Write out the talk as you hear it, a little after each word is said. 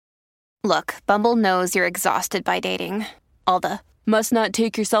Look, Bumble knows you're exhausted by dating. All the must not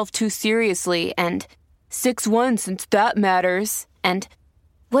take yourself too seriously and 6'1" since that matters. And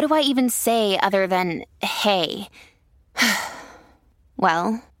what do I even say other than hey?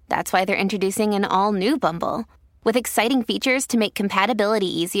 Well, that's why they're introducing an all-new Bumble with exciting features to make compatibility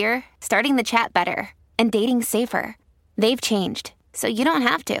easier, starting the chat better, and dating safer. They've changed, so you don't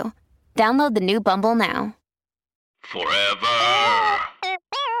have to. Download the new Bumble now. Forever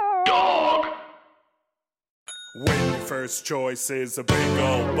Dog. When your first choice is a big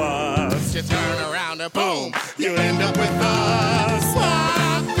old bus, You turn around and boom, you end up with us.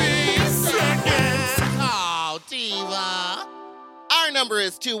 Sloppy seconds. Oh, diva. Our number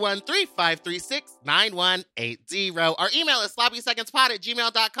is 213-536-9180. Our email is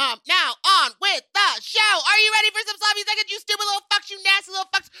sloppysecondspod@gmail.com. Now on with the show. Are you ready for some sloppy seconds, you stupid little fucks, you nasty little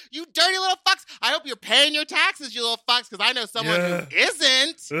fucks, you dirty little fucks? I hope you're paying your taxes, you little fucks, because I know someone who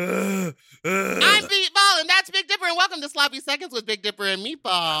isn't. I'm Meatball, and that's Big Dipper, and welcome to Sloppy Seconds with Big Dipper and Meatball.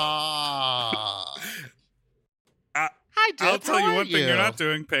 Hi, Dip. I'll tell How you are one thing you're not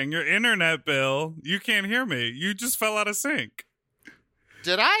doing, paying your internet bill. You can't hear me. You just fell out of sync.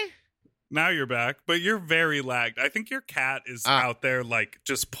 Did I? Now you're back, but you're very lagged. I think your cat is out there, like,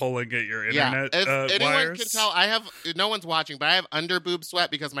 just pulling at your internet If anyone wires. can tell, no one's watching, but I have under boob sweat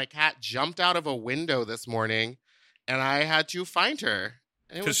because my cat jumped out of a window this morning, and I had to find her.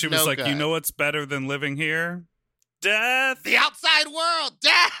 Because she was like, good. you know what's better than living here? Death! The outside world!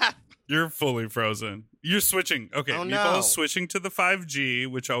 Death! You're fully frozen. You're switching. Okay, Oh, Meatball no. is switching to the 5G,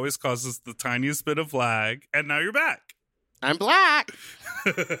 which always causes the tiniest bit of lag, and now you're back. I'm black.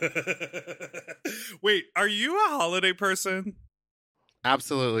 Wait, are you a holiday person?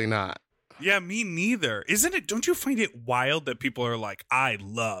 Absolutely not. Yeah, me neither. Isn't it? Don't you find it wild that people are like, I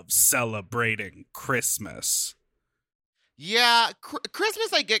love celebrating Christmas? Yeah,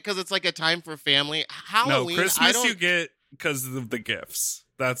 Christmas I get because it's like a time for family. Halloween, No, Christmas I don't. you get because of the gifts.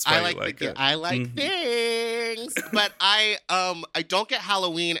 That's why I you like like it. I like things, but I don't get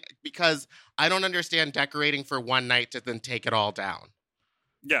Halloween because I don't understand decorating for one night to then take it all down.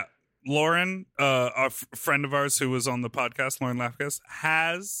 Yeah. Lauren, a friend of ours who was on the podcast, Lauren Lafkas,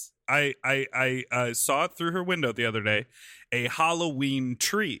 has, I saw it through her window the other day, a Halloween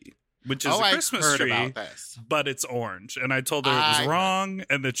tree, which is a Christmas I've heard tree, about this. but it's orange. And I told her it was wrong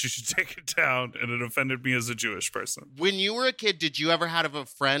and that she should take it down, and it offended me as a Jewish person. When you were a kid, did you ever have a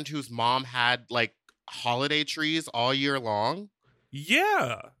friend whose mom had like holiday trees all year long?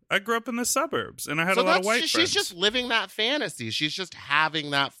 Yeah. I grew up in the suburbs, and I had a lot of white friends. She's just living that fantasy. She's just having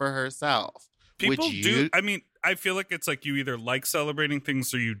that for herself. People do. I mean, I feel like it's like you either like celebrating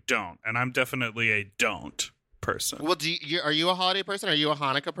things or you don't, and I'm definitely a don't person. Well, are you a holiday person? Are you a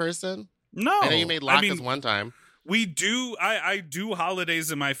Hanukkah person? No. I know you made latkes one time. We do. I do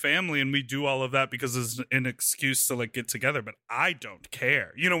holidays in my family, and we do all of that because it's an excuse to like get together. But I don't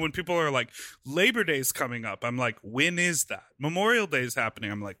care. You know, when people are like, Labor Day's coming up, I'm like, when is that? Memorial Day's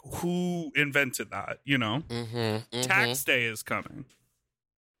happening. I'm like, who invented that? You know, Tax Day is coming.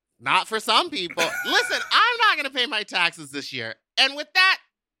 Not for some people. Listen, I'm not going to pay my taxes this year. And with that,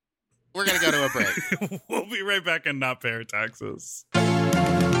 we're going to go to a break. We'll be right back and not pay our taxes.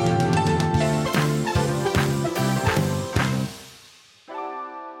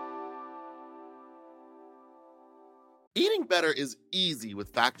 Eating better is easy with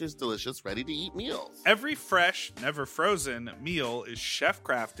Factor's delicious ready-to-eat meals. Every fresh, never frozen meal is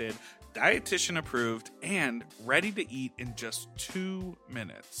chef-crafted, dietitian approved, and ready to eat in just 2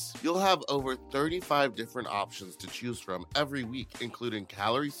 minutes. You'll have over 35 different options to choose from every week, including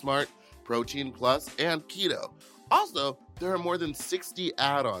Calorie Smart, Protein Plus, and Keto. Also, there are more than 60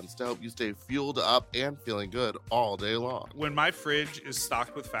 add-ons to help you stay fueled up and feeling good all day long. When my fridge is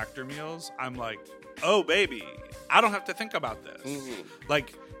stocked with Factor meals, I'm like, oh, baby, I don't have to think about this.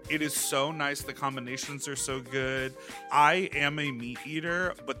 Like, it is so nice. The combinations are so good. I am a meat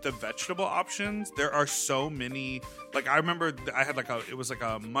eater, but the vegetable options, there are so many. Like, I remember I had it was like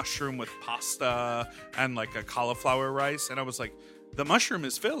a mushroom with pasta and like a cauliflower rice. And I was like, the mushroom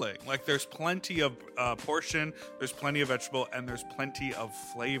is filling. Like, there's plenty of portion, there's plenty of vegetable, and there's plenty of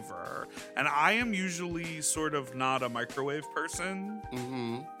flavor. And I am usually sort of not a microwave person.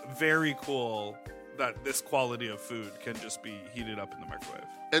 Very cool that this quality of food can just be heated up in the microwave.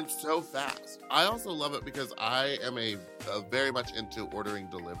 And so fast. I also love it because I am a very much into ordering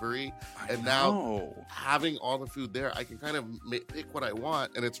delivery. And now having all the food there, I can kind of pick what I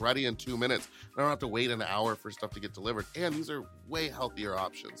want and it's ready in 2 minutes. I don't have to wait an hour for stuff to get delivered. And these are way healthier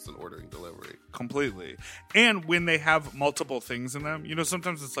options than ordering delivery. Completely. And when they have multiple things in them, you know,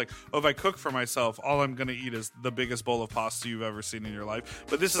 sometimes it's like, oh, if I cook for myself, all I'm going to eat is the biggest bowl of pasta you've ever seen in your life.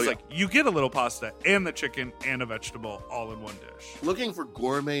 But this is like, you get a little pasta and the chicken and a vegetable all in one dish. Looking for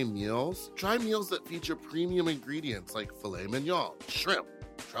gourmet meals? Try meals that feature premium ingredients like filet mignon, shrimp,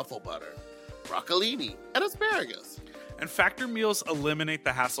 truffle butter, broccolini, and asparagus. And Factor meals eliminate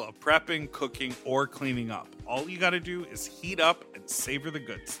the hassle of prepping, cooking, or cleaning up. All you gotta do is heat up and savor the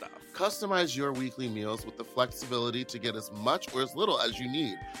good stuff. Customize your weekly meals with the flexibility to get as much or as little as you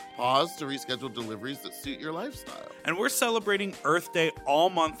need. Pause to reschedule deliveries that suit your lifestyle. And we're celebrating Earth Day all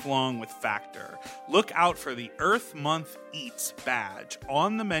month long with Factor. Look out for the Earth Month Eats badge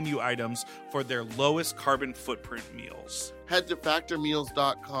on the menu items for their lowest carbon footprint meals. Head to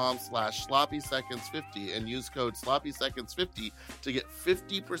factormeals.com/sloppyseconds50 and use code sloppyseconds50 to get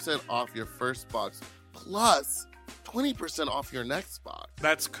 50% off your first box plus 20% off your next box.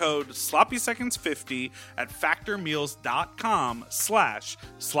 That's code sloppyseconds50 at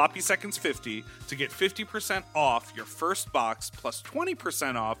factormeals.com/sloppyseconds50 to get 50% off your first box plus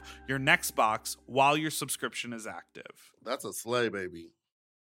 20% off your next box while your subscription is active. That's a slay, baby.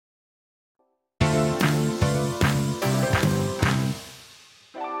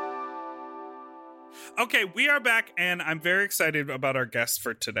 Okay, we are back, and I'm very excited about our guest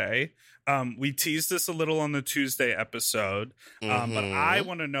for today. We teased this a little on the Tuesday episode, but I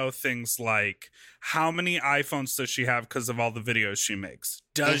want to know things like, how many iPhones does she have because of all the videos she makes?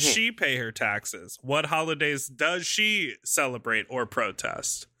 Does she pay her taxes? What holidays does she celebrate or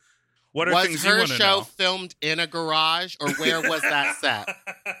protest? What are things you want to know? Was her show filmed in a garage, or where was that set?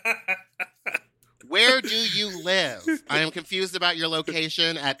 Where do you live? I am confused about your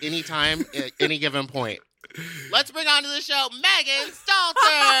location at any time, at any given point. Let's bring on to the show Megan Stalter.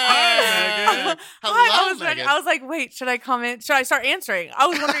 Hi, Megan. Hello, Megan. I was like, wait, should I comment? Should I start answering? I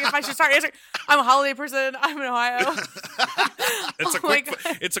was wondering if I should start answering. I'm a holiday person. I'm in Ohio. It's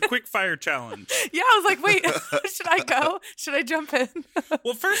a quick fire challenge. Yeah, I was like, wait, should I go? Should I jump in?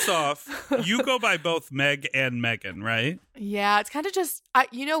 Well, first off, you go by both Meg and Megan, right? Yeah, it's kind of just,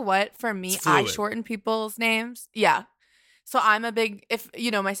 you know what? For me, I shorten people's names. Yeah. So I'm a big, if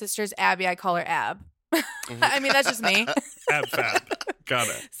you know, my sister's Abby, I call her Ab. I mean, that's just me. Ab Fab. Got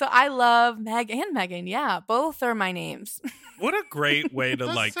it. So I love Meg and Megan. Yeah, both are my names. What a great way to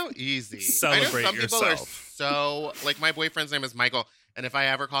That's so easy. Celebrate I know some yourself. people are so like my boyfriend's name is Michael, and if I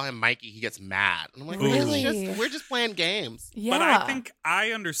ever call him Mikey, he gets mad. And I'm like, really? we're just playing games. Yeah. But I think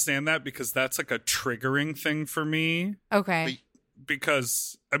I understand that because that's like a triggering thing for me. Okay.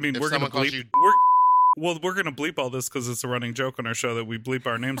 Because I mean, If we're gonna someone calls bleep. We're gonna bleep all this because it's a running joke on our show that we bleep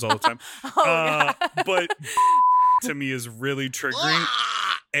our names all the time. Yeah. But to me is really triggering.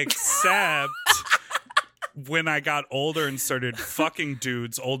 Except when I got older and started fucking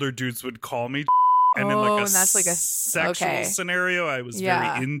dudes, older dudes would call me, and in like a that's like a sexual scenario, I was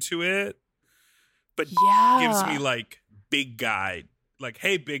very into it. But gives me like big guy, like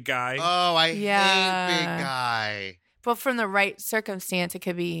hey big guy. Oh, I hate big guy. But from the right circumstance, it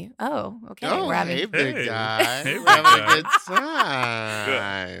could be, okay. Oh, we're having hey, big guy. Hey, We're big having guy. a good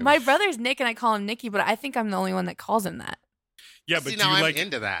time. My brother's Nick, and I call him Nicky, but I think I'm the only one that calls him that. Yeah, but See, do now you I'm like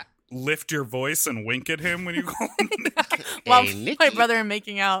into that. lift your voice and wink at him when you call him? While Hey, Nicky. my brother are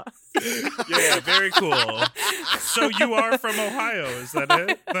making out. Yeah, very cool. So you are from Ohio, is that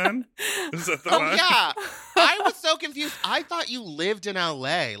it then? Is that the vibe? Yeah. I was so confused. I thought you lived in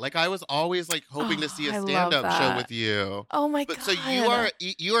LA. Like I was always like hoping to see a I love stand-up show that. with you. Oh my But God. so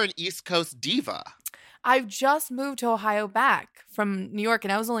you are an East Coast diva. I've just moved to Ohio back from New York,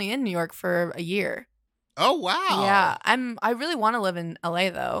 and I was only in New York for a year. Oh wow. Yeah, I really want to live in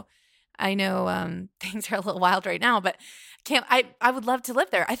LA though. I know things are a little wild right now, but I would love to live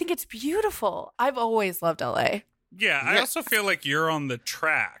there. I think it's beautiful. I've always loved LA. Yeah, I also feel like you're on the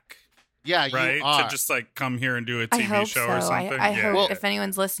track, Yeah, you right? are. To just like come here and do a I TV hope show so. or something. I yeah. hope if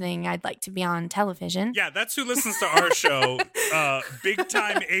anyone's listening, I'd like to be on television. Yeah, that's who listens to our show. Big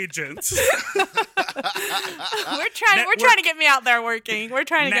time agents. We're trying to get me out there working. We're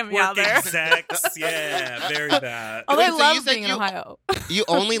trying to get me out there. Execs. Yeah, very that. Although I So you love said being in Ohio. You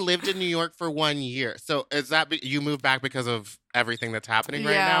only lived in New York for 1 year. So is that you moved back because of everything that's happening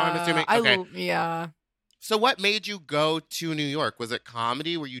right now, I'm assuming? Okay. Yeah. So what made you go to New York? Was it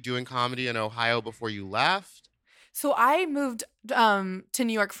comedy? Were you doing comedy in Ohio before you left? So I moved to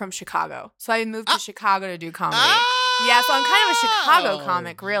New York from Chicago. So I moved to Chicago to do comedy. Yeah, so I'm kind of a Chicago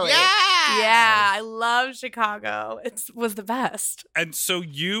comic, really. Yeah, I love Chicago. It was the best. And so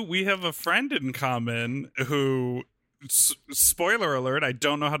we have a friend in common who, spoiler alert, I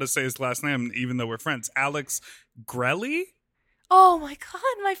don't know how to say his last name, even though we're friends, Alex Grelly? Oh my God,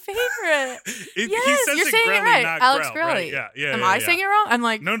 my favorite. Yes, you're saying Grelly, it right. not Alex Grell, Grelly. Right? Yeah. Am I saying it wrong? I'm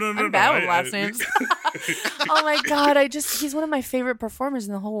like, no. I'm bad with last names. Oh my God, he's one of my favorite performers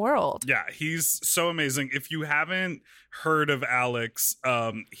in the whole world. Yeah, he's so amazing. If you haven't heard of Alex,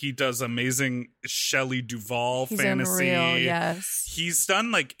 he does amazing Shelley Duvall fantasy. Unreal, yes. He's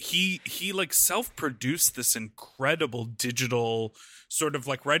done he self-produced this incredible digital sort of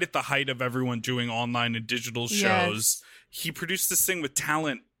right at the height of everyone doing online and digital shows. Yes. He produced this thing with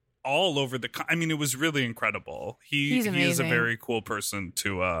talent all over it was really incredible. He is a very cool person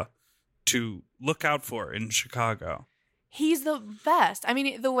to look out for in Chicago. He's the best. I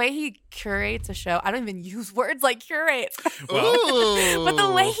mean, the way he curates a show, I don't even use words like curate. But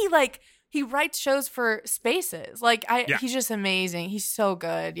the way he writes shows for Spaces. He's just amazing. He's so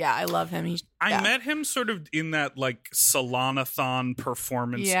good. Yeah, I love him. I met him sort of in that Salon-a-thon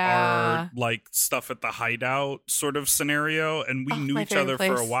performance art, stuff at the Hideout sort of scenario, and we knew each other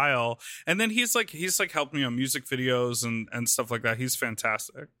for a while. And then he's helped me on music videos and stuff like that. He's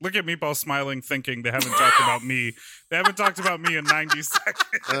fantastic. Look at Meatball smiling, thinking they haven't talked about me. They haven't talked about me in 90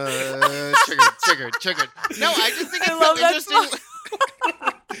 seconds. Triggered. No, I just think it's so interesting.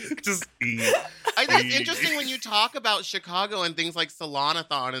 Just I think it's interesting when you talk about Chicago and things like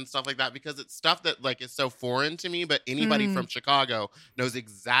Salon-a-thon and stuff like that, because it's stuff that is so foreign to me, but anybody from Chicago knows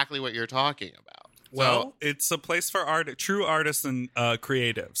exactly what you're talking about. Well, it's a place for true artists and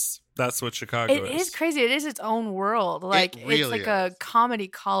creatives. That's what Chicago is. It is crazy. It is its own world. It's like a comedy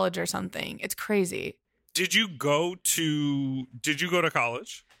college or something. It's crazy. Did you go to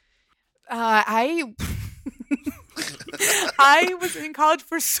college? I was in college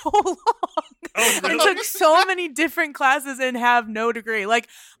for so long. Oh, really? I took so many different classes and have no degree.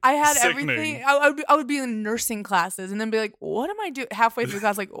 I had everything. I would be in nursing classes and then be like, what am I doing? Halfway through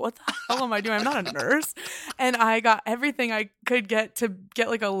class, what the hell am I doing? I'm not a nurse. And I got everything I could get to get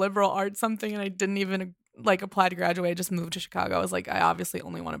a liberal arts something, and I didn't even apply to graduate. I just moved to Chicago. I was like, I obviously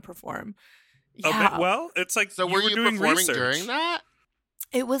only want to perform. Yeah. Okay, well, it's so were you doing performing research during that?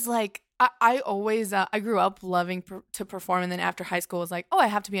 It was I always I grew up loving to perform, and then after high school was I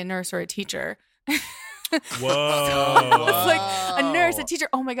have to be a nurse or a teacher. Whoa! I was a nurse, a teacher.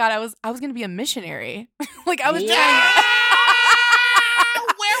 Oh my God, I was gonna be a missionary. I was trying.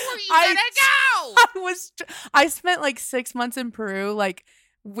 Where were you gonna go? I spent 6 months in Peru,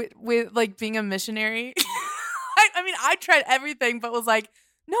 with being a missionary. I mean, I tried everything, but was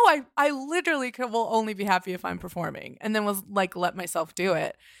no, I literally will only be happy if I'm performing, and then was let myself do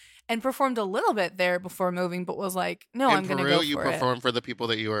it. And performed a little bit there before moving, but was no, I'm going to go for it. You performed for the people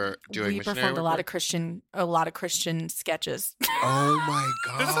that you were doing. We performed a lot of Christian sketches. Oh my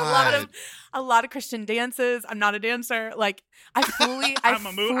God! a lot of Christian dances. I'm not a dancer. I'm not a dancer. I'm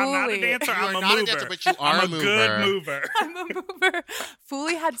a mover. Dancer, but you are a good mover. I'm a mover.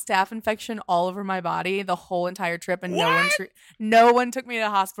 Fully had staph infection all over my body the whole entire trip, and no one took me to the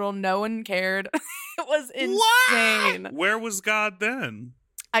hospital. No one cared. It was insane. What? Where was God then?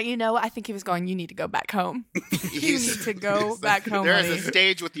 I think he was going, you need to go back home. You need to go back home. There is a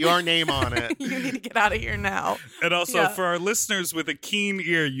stage with your name on it. You need to get out of here now. And also, for our listeners with a keen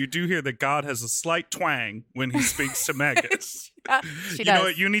ear, you do hear that God has a slight twang when he speaks to Megan. She know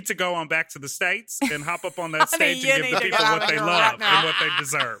what? You need to go on back to the States and hop up on that stage and give the people what they love and what they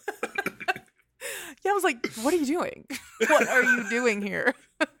deserve. Yeah, I was like, what are you doing? What are you doing here?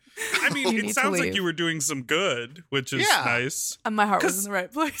 I mean, it sounds like you were doing some good, which is nice. And my heart was in the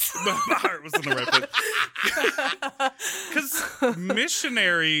right place. My heart was in the right place. Because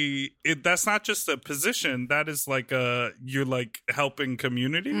missionary, that's not just a position. That is you're helping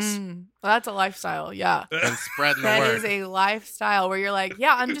communities. Well, that's a lifestyle, yeah. And spreading the word. That is a lifestyle where you're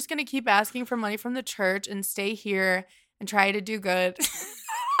I'm just going to keep asking for money from the church and stay here and try to do good.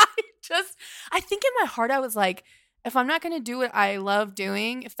 I think in my heart I was if I'm not going to do what I love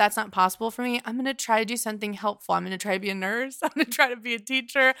doing, if that's not possible for me, I'm going to try to do something helpful. I'm going to try to be a nurse. I'm going to try to be a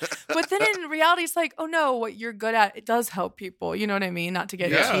teacher. But then in reality, it's oh no, what you're good at, it does help people. You know what I mean? Not to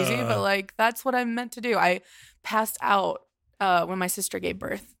get cheesy, but that's what I'm meant to do. I passed out when my sister gave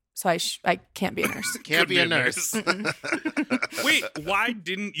birth. So I can't be a nurse. Can't be a nurse. Wait, why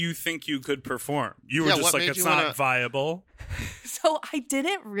didn't you think you could perform? You were just it's not viable. So I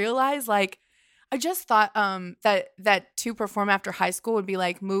didn't realize I just thought that to perform after high school would be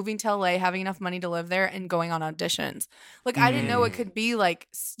like moving to LA, having enough money to live there, and going on auditions. Like I didn't know it could be like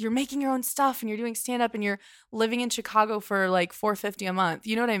you're making your own stuff and you're doing stand up and you're living in Chicago for like $450 a month.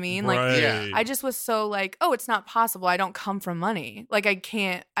 You know what I mean? Like I just was so like, oh, it's not possible. I don't come from money. Like I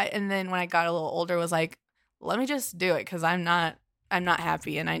can't. And then when I got a little older, was like, let me just do it because I'm not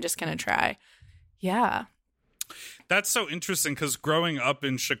happy and I'm just gonna try. Yeah. That's so interesting because growing up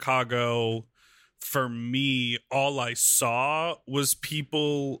in Chicago, for me, all I saw was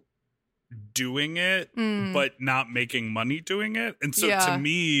people doing it, but not making money doing it. And so to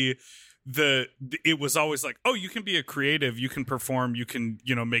me, it was always like, oh, you can be a creative, you can perform, you can,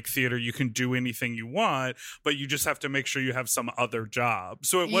 make theater, you can do anything you want, but you just have to make sure you have some other job.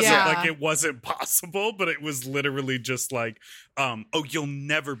 So it wasn't like it wasn't possible, but it was literally just like, oh, you'll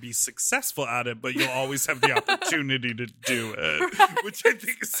never be successful at it, but you'll always have the opportunity to do it, which I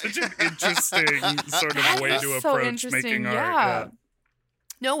think is such an interesting sort of way to approach making art. Yeah.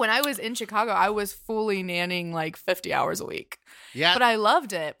 No, when I was in Chicago, I was fully nannying like 50 hours a week. Yeah. But I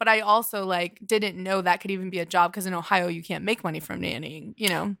loved it. But I also like didn't know that could even be a job because in Ohio, you can't make money from nannying,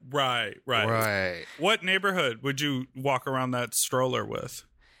 Right. What neighborhood would you walk around that stroller with?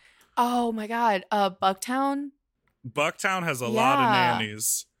 Oh, my God. Bucktown. Bucktown has a lot of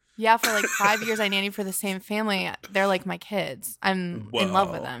nannies. Yeah, for like 5 years, I nannied for the same family. They're like my kids. I'm in love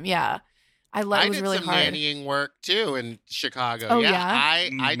with them. Yeah. I did really some hard. nannying work too in Chicago. Oh,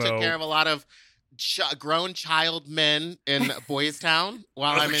 I took care of a lot of grown child men in Boys Town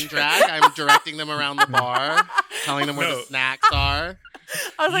while I'm in drag. I'm directing them around the bar, telling them where the snacks are.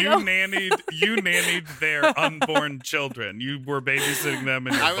 I was like, you nannied their unborn children. You were babysitting them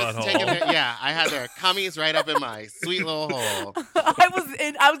in your butthole. I had their cummies right up in my sweet little hole.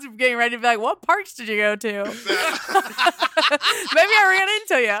 I was getting ready to be like, what parks did you go to? Maybe I ran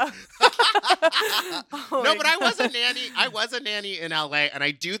into you. No, but I was a nanny in LA, and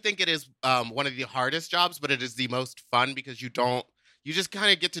I do think it is one of the hardest jobs, but it is the most fun because you just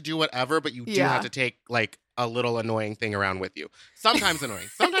kind of get to do whatever, but you do have to take like a little annoying thing around with you. Sometimes annoying.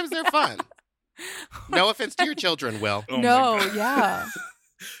 Sometimes they're fun. No offense to your children, Will. Yeah.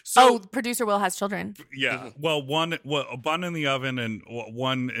 So producer Will has children. Yeah. Well, one in the oven and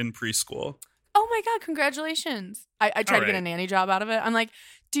one in preschool. Oh my God, congratulations. I tried to get a nanny job out of it. I'm like,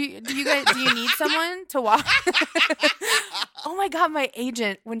 do you need someone to watch? Oh my God, my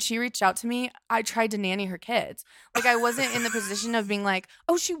agent, when she reached out to me, I tried to nanny her kids. Like I wasn't in the position of being like,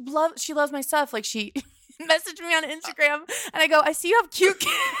 oh, she loves my stuff. Like she messaged me on Instagram and I go, I see you have cute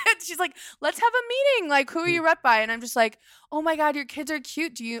kids. She's like, let's have a meeting. Like, who are you rep by? And I'm just like, oh my God, your kids are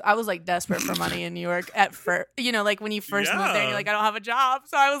cute. I was like desperate for money in New York at first, like when you first moved there and you're like, I don't have a job.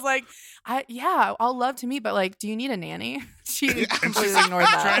 So I was like, I'll love to meet, but like, do you need a nanny? She completely ignored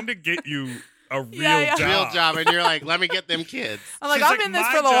that. Trying to get you a real job. And you're like, let me get them kids. I'm like, I'm in this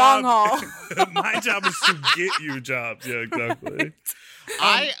for the long haul. My job is to get you jobs. Yeah, exactly.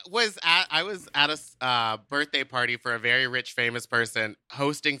 I was at a birthday party for a very rich, famous person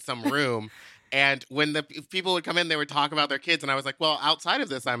hosting some room. And when the people would come in, they would talk about their kids. And I was like, well, outside of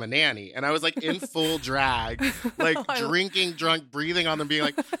this, I'm a nanny. And I was like in full drag, like drinking, drunk, breathing on them, being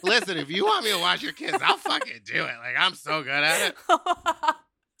like, listen, if you want me to watch your kids, I'll fucking do it. Like, I'm so good at it.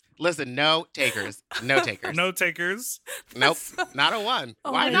 Listen, no takers. No takers. No takers? Nope. Not a one.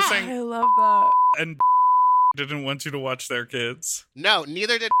 Why not? Saying, I love that. And didn't want you to watch their kids? No,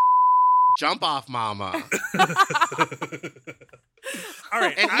 neither did Jump Off Mama. All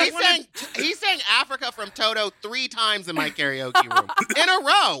right. And he sang Africa from Toto 3 times in my karaoke room. In a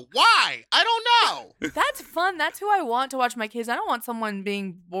row. Why? I don't know. That's fun. That's who I want to watch my kids. I don't want someone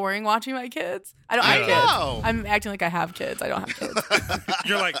being boring watching my kids. I don't have know. Kids. I'm acting like I have kids. I don't have kids.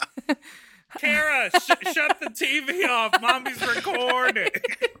 You're like, Kara, shut the TV off. Mommy's recording.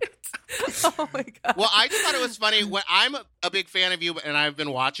 Oh my God. Well, I just thought it was funny. I'm a big fan of you, and I've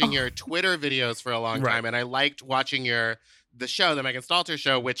been watching your Twitter videos for a long time, and I liked watching the show, the Megan Stalter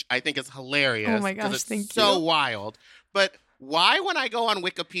show, which I think is hilarious. Oh my gosh, thank you. So wild. But why, when I go on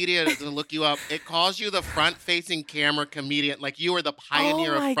Wikipedia to look you up, it calls you the front-facing camera comedian, like you are the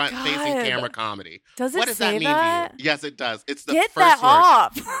pioneer of front-facing camera comedy. Does it what does say that mean that? to you? Yes, it does. It's the Get first that word.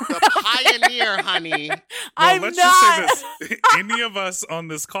 off. The pioneer, honey. Well, I'm let's not. just say this. Any of us on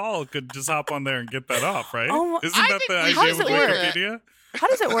this call could just hop on there and get that off, right? Oh, Isn't that the How idea does with it work? Wikipedia? How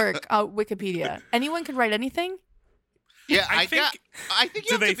does it work? Wikipedia. Anyone can write anything? Yeah, I think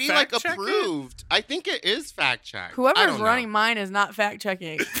you have to be like approved. I think it is fact checked. Whoever's running mine is not fact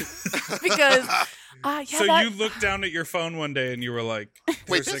checking. Because So you looked down at your phone one day and you were like,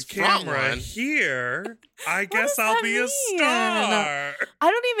 there's this a camera front one? here. I What guess does I'll that be a mean? star.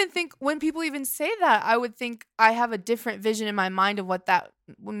 I don't even think when people even say that, I would think I have a different vision in my mind of what that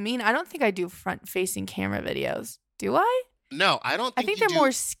would mean. I don't think I do front-facing camera videos. Do I? No, I don't I think think you they're do.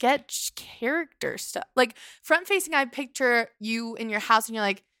 more sketch character stuff. Like front-facing, I picture you in your house and you're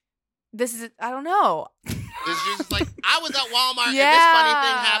like, this is, I don't know. It's just like, I was at Walmart and this funny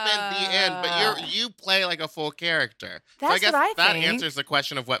thing happened, the end. Yeah. But you play like a full character. So I That's guess what I that think. answers the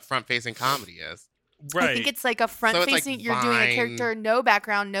question of what front-facing comedy is. Right. I think it's like a front-facing, you're doing a Vine. character, no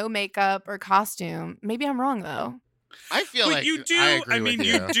background, no makeup or costume. Maybe I'm wrong though. I feel But like you do. I agree mean, with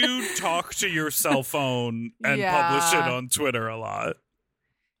you do talk to your cell phone and publish it Yeah. on Twitter a lot.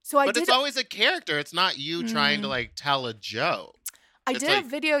 So I But did it's always a character. It's not you trying to Mm. like tell a joke. I It's did like- a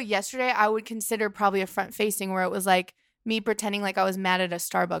video yesterday I would consider probably a front facing where it was like me pretending like I was mad at a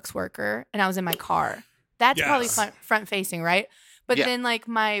Starbucks worker and I was in my car. That's probably Yes. front facing, right? But Yeah. then like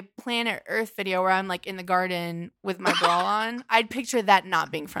my Planet Earth video where I'm like in the garden with my bra on, I'd picture that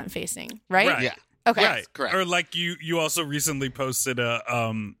not being front facing, right? Right. Yeah. Okay. Yes, Right. correct. Or like you also recently posted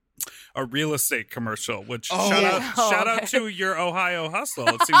a real estate commercial, which Oh, shout yeah. Oh, out okay. to your Ohio hustle.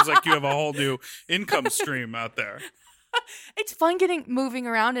 It seems like you have a whole new income stream out there. It's fun moving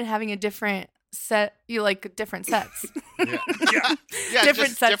around and having a different set, you like different sets. Yeah. Yeah. Yeah, Different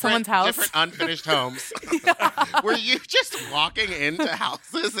just set someone's house. Different unfinished homes. Were you just walking into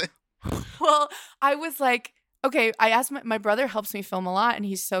houses? Well, I was like, okay, I asked my brother helps me film a lot and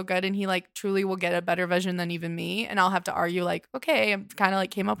he's so good and he like truly will get a better vision than even me. And I'll have to argue like, okay, I'm kind of like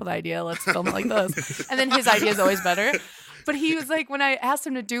came up with the idea. Let's film it like this. And then his idea is always better. But he was like, when I asked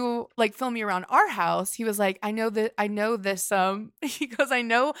him to do like film me around our house, he was like, I know this. He goes, I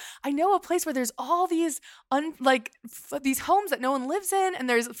know a place where there's all these these homes that no one lives in, and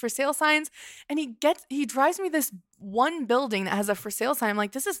there's for sale signs. And he drives me this one building that has a for sale sign. I'm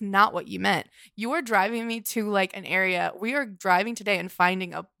like, this is not what you meant. You are driving me to like an area. We are driving today and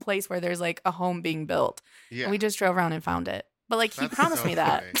finding a place where there's like a home being built. Yeah. And we just drove around and found it. But like he That's promised so me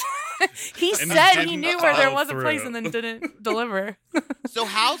that. funny. He And he said he didn't knew where there follow was a place through. and then didn't deliver. So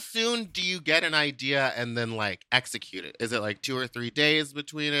how soon do you get an idea and then like execute it? Is it like 2 or 3 days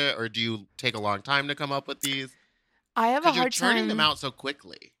between it, or do you take a long time to come up with these? I have a Because you're hard churning time. them out so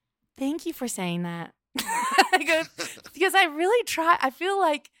quickly. Thank you for saying that. because I really try. I feel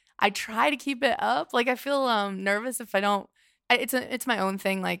like I try to keep it up. Like I feel nervous if I don't. It's my own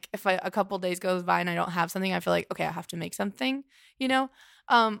thing. Like if a couple days goes by and I don't have something, I feel like okay, I have to make something. You know.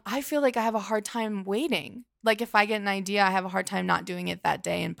 I feel like I have a hard time waiting. Like if I get an idea, I have a hard time not doing it that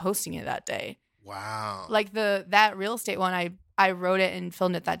day and posting it that day. Wow. Like that real estate one, I wrote it and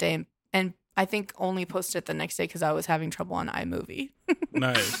filmed it that day and I think only posted it the next day because I was having trouble on iMovie.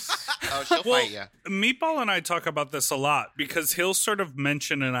 Nice. Oh, she'll Well, fight you. Meatball and I talk about this a lot because he'll sort of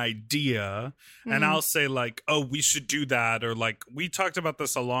mention an idea and Mhm. I'll say like, oh, we should do that. Or like, we talked about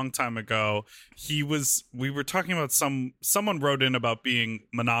this a long time ago. We were talking about someone wrote in about being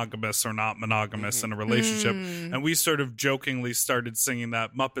monogamous or not monogamous in a relationship. Mm. And we sort of jokingly started singing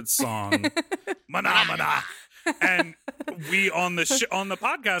that Muppet song, Mana. And we on the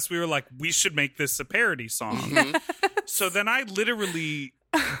podcast, we were like, we should make this a parody song. Mhm. So then I literally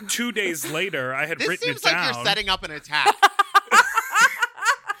 2 days later, I had This written seems it like down. you're setting up an attack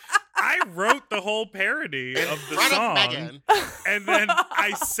I wrote the whole parody in of the front song, of Megan. and then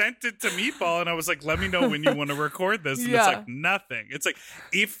I sent it to Meatball, and I was like, "Let me know when you want to record this." And Yeah. it's like nothing. It's like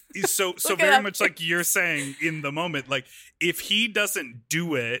so Look at very that much like you're saying in the moment. Like if he doesn't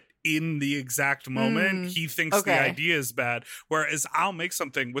do it in the exact moment, he thinks the okay. idea is bad. Whereas I'll make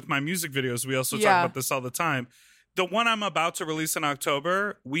something with my music videos. We also Yeah. talk about this all the time. The one I'm about to release in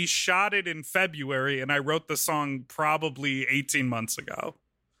October, we shot it in February, and I wrote the song probably 18 months ago.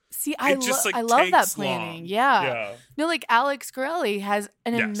 See, I just, like, love that takes planning. long. Yeah. No, like Alex Gorelli has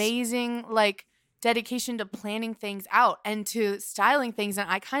an Yes. amazing like dedication to planning things out and to styling things. And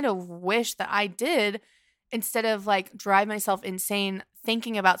I kind of wish that I did instead of like drive myself insane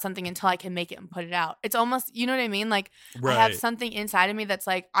thinking about something until I can make it and put it out. It's almost, you know what I mean? Like I have Right. something inside of me that's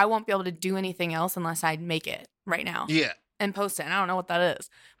like, I won't be able to do anything else unless I make it right now Yeah. and post it. And I don't know what that is,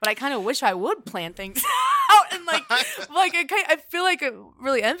 but I kind of wish I would plan things out and like I feel like I'm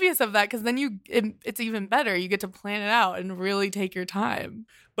really envious of that because then it's even better. You get to plan it out and really take your time.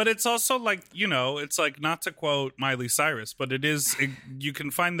 But it's also like, it's like, not to quote Miley Cyrus, but you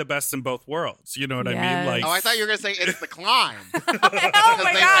can find the best in both worlds. You know what I mean? Yes. Like, Oh, I thought you were gonna say it's the climb. Oh my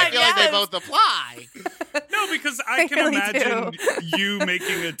I god! feel like they yes. both apply. no, because I I can really imagine do. you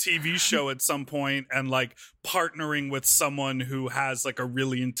making a TV show at some point and like partnering with someone who has like a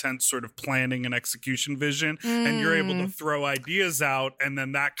really intense sort of planning and execution vision, and you're able to throw ideas out, and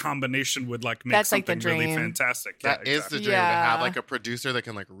then that combination would like make That's, like, the something really dream. fantastic. That is the dream, to Yeah. have like a producer that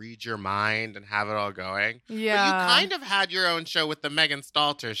can like read your mind and have it all going. Yeah. But you kind of had your own show with the Megan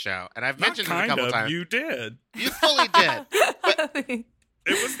Stalter show, and I've Not mentioned it a kind couple of. times. You did. You fully did.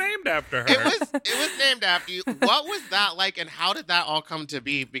 It was named after her. It was named after you. What was that like, and how did that all come to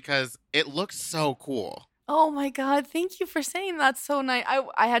be? Because it looks so cool. Oh my God. Thank you for saying that. So nice.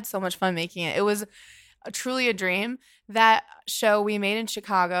 I had so much fun making it. It was truly a dream. That show we made in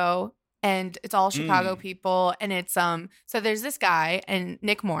Chicago, and it's all Chicago people. And it's, so there's this guy, and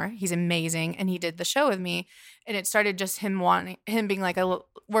Nick Moore, he's amazing. And he did the show with me. And it started just him being like,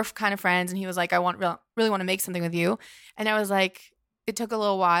 we're kind of friends. And he was like, I really want to make something with you. And I was like, it took a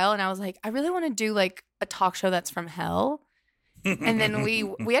little while. And I was like, I really want to do like a talk show that's from hell. And then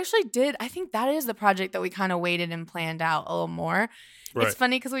we actually did. I think that is the project that we kind of waited and planned out a little more. Right. It's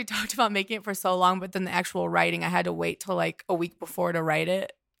funny because we talked about making it for so long, but then the actual writing, I had to wait till like a week before to write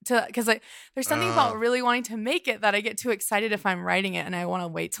it. Because there's something about really wanting to make it that I get too excited if I'm writing it, and I want to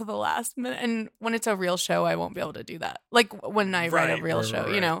wait till the last minute. And when it's a real show, I won't be able to do that. Like when I write a real show,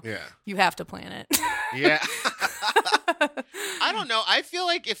 you know, you have to plan it. Yeah. I don't know. I feel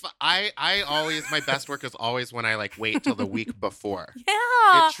like if I always, my best work is always when I like wait till the week before.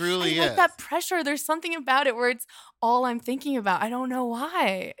 Yeah. It truly I is. like that pressure. There's something about it where it's all I'm thinking about. I don't know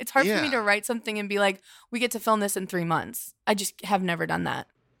why. It's hard for me to write something and be like, we get to film this in 3 months. I just have never done that.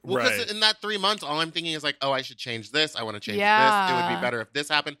 Well, because in that 3 months, all I'm thinking is like, oh, I should change this. I want to change this. It would be better if this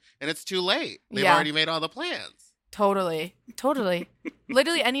happened. And it's too late. They've already made all the plans. Totally.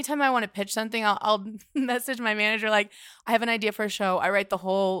 Literally, anytime I want to pitch something, I'll message my manager like, I have an idea for a show. I write the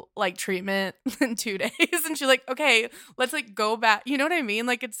whole like treatment in 2 days, and she's like, okay, let's like go back. You know what I mean?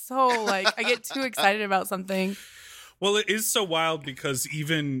 Like it's so like I get too excited about something. Well, it is so wild because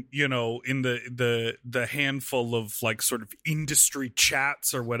even, you know, in the handful of like sort of industry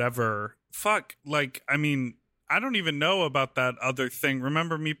chats or whatever, like, I mean, I don't even know about that other thing.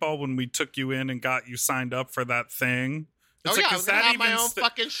 Remember, Meatball, when we took you in and got you signed up for that thing? It's I like, was going to have my own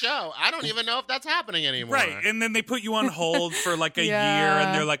fucking show. I don't even know if that's happening anymore. Right, and then they put you on hold for like a year,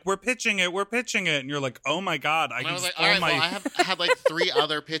 and they're like, we're pitching it, and you're like, oh my God. I was like, all right, well, I had like 3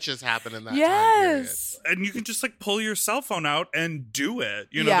 other pitches happen in that time period. Yes. And you can just like pull your cell phone out and do it.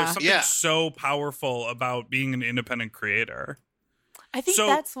 You know, there's something so powerful about being an independent creator. I think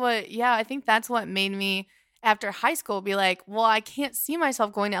that's what made me, after high school, be like, well, I can't see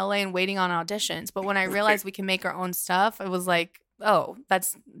myself going to LA and waiting on auditions. But when I realized we can make our own stuff, it was like, oh,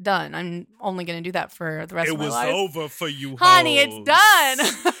 that's done. I'm only going to do that for the rest of my life. It was over for you, honey. hoes. It's done.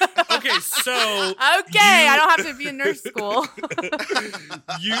 Okay, so I don't have to be in nurse school.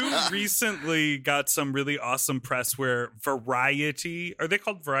 You recently got some really awesome press where Variety, are they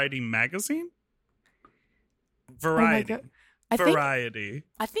called Variety Magazine? Variety. Oh my God. Variety.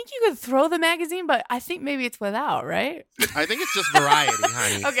 I think you could throw the magazine, but I think maybe it's without, right? I think it's just Variety,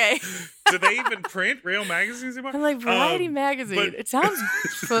 honey. Okay. Do they even print real magazines anymore? I'm like, Variety magazine. but- It sounds.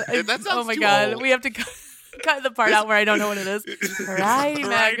 That sounds oh my too God. old. We have to cut the part out where I don't know what it is. Variety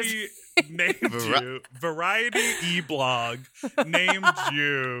magazine. Named you. Variety e-blog named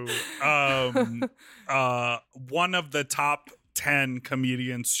you one of the top 10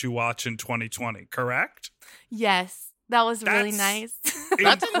 comedians to watch in 2020, correct? Yes. That was really nice.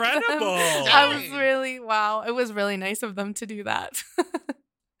 That's incredible. I was really, wow. It was really nice of them to do that.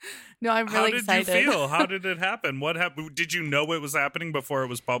 No, I'm really excited. How did you feel? How did it happen? What happened? Did you know it was happening before it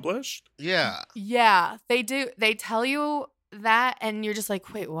was published? Yeah. Yeah, they do. They tell you that and you're just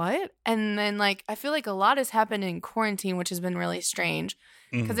like, wait, what? And then like, I feel like a lot has happened in quarantine, which has been really strange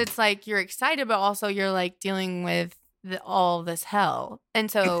because it's like you're excited, but also you're like dealing with all this hell. And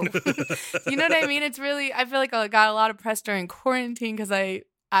so, you know what I mean? It's really, I feel like I got a lot of press during quarantine because I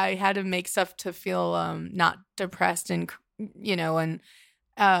had to make stuff to feel not depressed and, you know, and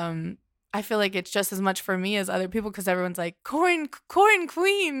I feel like it's just as much for me as other people because everyone's like, Corin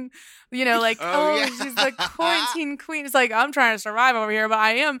Queen, you know, like, she's the quarantine queen. It's like, I'm trying to survive over here, but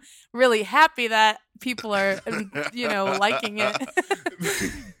I am really happy that people are, you know, liking it.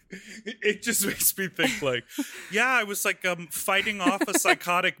 It just makes me think like, yeah, I was like fighting off a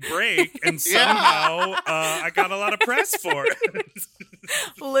psychotic break and somehow I got a lot of press for it.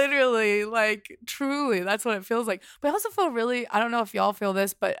 Literally, like truly, that's what it feels like. But I also feel really, I don't know if y'all feel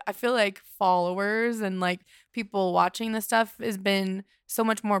this, but I feel like followers and like people watching this stuff has been so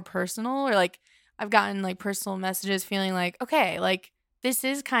much more personal, or like I've gotten like personal messages feeling like, okay, like this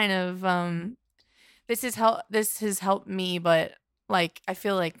is kind of this has helped me, but like I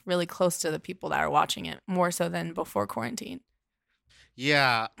feel like really close to the people that are watching it more so than before quarantine.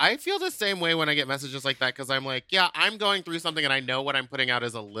 Yeah, I feel the same way when I get messages like that because I'm like, yeah, I'm going through something and I know what I'm putting out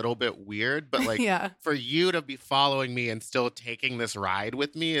is a little bit weird, but like for you to be following me and still taking this ride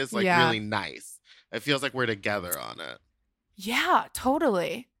with me is like really nice. It feels like we're together on it. Yeah,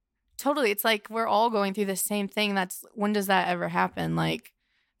 totally. Totally. It's like we're all going through the same thing. When does that ever happen? Like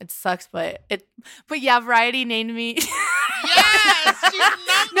it sucks, but yeah, Variety named me. Yes, she's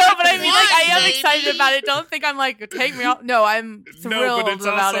no, but I mean, like, I am excited about it. Don't think I'm like, take me off. No, I'm thrilled No, but it's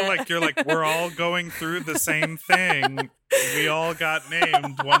about also it. like, you're like, we're all going through the same thing. We all got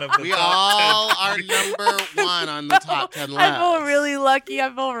named one of the we top all 10. are number one on the top 10 list. I feel really lucky.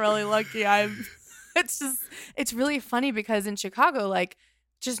 It's really funny because in Chicago, like,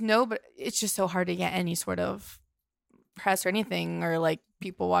 but it's just so hard to get any sort of press or anything or like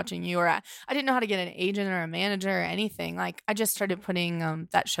people watching you, or I didn't know how to get an agent or a manager or anything. Like I just started putting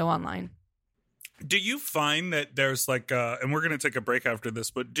that show online. Do you find that there's like and we're going to take a break after this,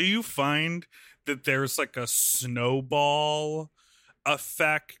 but do you find that there's like a snowball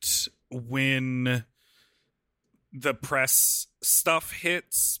effect when the press stuff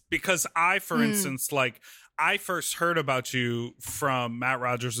hits? Because for instance, like I first heard about you from Matt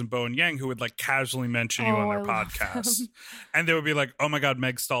Rogers and Bowen Yang, who would like casually mention you on their podcast. And they would be like, oh my God,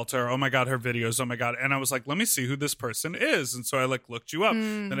 Meg Stalter. Oh my God, her videos. Oh my God. And I was like, let me see who this person is. And so I like looked you up.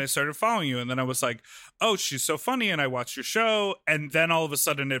 Then I started following you. And then I was like, oh, she's so funny. And I watched your show. And then all of a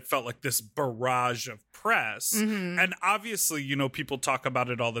sudden it felt like this barrage of press. And obviously, you know, people talk about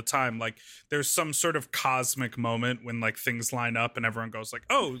it all the time. Like there's some sort of cosmic moment when like things line up and everyone goes like,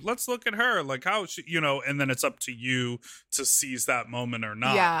 oh, let's look at her. Like how she, you know, and then it's up to you to seize that moment or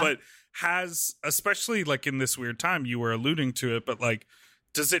not. Yeah. But especially like in this weird time, you were alluding to it, but like,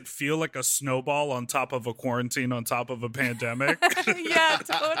 does it feel like a snowball on top of a quarantine on top of a pandemic? Yeah,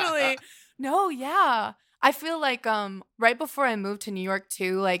 totally. No, yeah. I feel like right before I moved to New York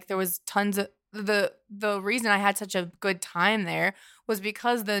too, like there was tons of the reason I had such a good time there was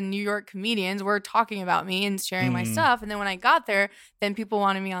because the New York comedians were talking about me and sharing my stuff. And then when I got there, then people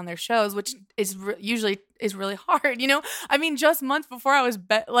wanted me on their shows, which is usually is really hard. You know, I mean, just months before I was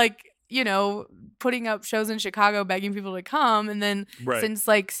putting up shows in Chicago, begging people to come. And then since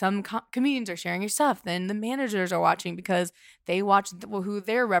like some comedians are sharing your stuff, then the managers are watching because they watch who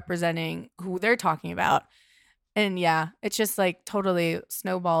they're representing, who they're talking about. And yeah, it's just like totally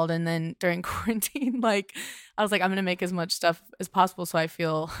snowballed. And then during quarantine, like I was like, I'm going to make as much stuff as possible so I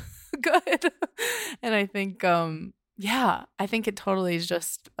feel good. And I think, I think it totally is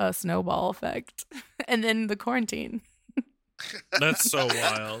just a snowball effect. And then the quarantine. That's so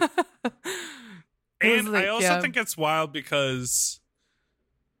wild. And like, I also think it's wild because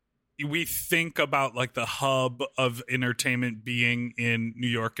we think about like the hub of entertainment being in New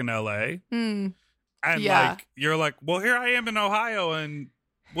York and LA. And like, you're like, well, here I am in Ohio and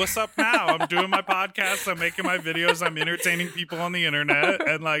what's up now? I'm doing my podcast. I'm making my videos. I'm entertaining people on the internet.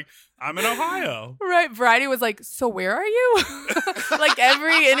 And like, I'm in Ohio. Right. Variety was like, so where are you? Like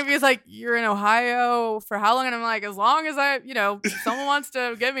every interview is like, you're in Ohio for how long? And I'm like, as long as if someone wants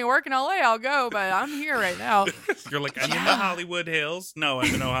to get me work in LA, I'll go. But I'm here right now. You're like, I'm in the Hollywood Hills. No,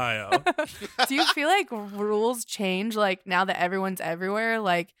 I'm in Ohio. Do you feel like rules change like now that everyone's everywhere?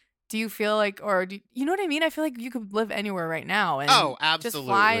 Like, do you feel like, or you know what I mean? I feel like you could live anywhere right now and absolutely. Just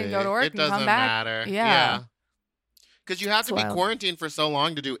fly and go to work it and doesn't come back. Matter. Yeah. Because you have to be quarantined for so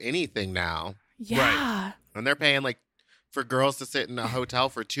long to do anything now. Yeah. Right. And they're paying like for girls to sit in a hotel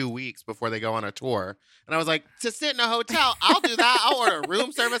for 2 weeks before they go on a tour. And I was like, to sit in a hotel, I'll do that. I'll order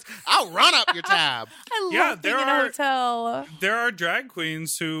room service. I'll run up your tab. I love being in a hotel. There are drag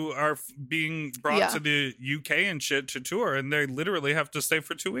queens who are being brought to the UK and shit to tour, and they literally have to stay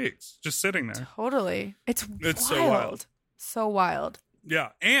for 2 weeks, just sitting there. Totally. It's wild. So wild. So wild. Yeah,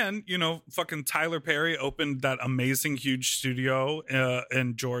 and, fucking Tyler Perry opened that amazing, huge studio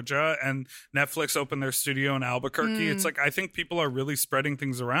in Georgia, and Netflix opened their studio in Albuquerque. It's like, I think people are really spreading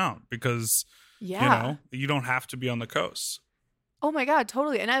things around because, you don't have to be on the coast. Oh, my God,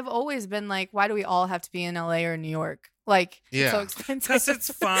 totally. And I've always been like, why do we all have to be in LA or New York? Like, it's so expensive. Because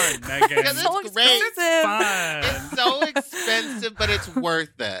it's fun, Megan. Because it's great. It's fun. It's so expensive, but it's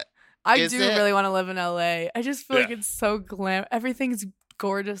worth it. I do really want to live in LA. I just feel like it's so glam. Everything's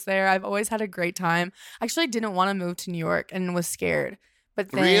gorgeous there. I've always had a great time. I actually didn't want to move to New York and was scared.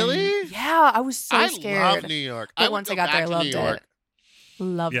 But then, really? Yeah, I was so scared. I love New York. But once I got there, I loved it.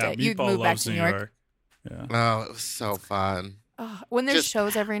 Loved it. You'd move back to New York. Yeah. Oh, it was so fun. When there's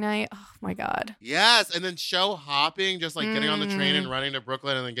shows every night, oh my God. Yes, and then show hopping, just like getting on the train and running to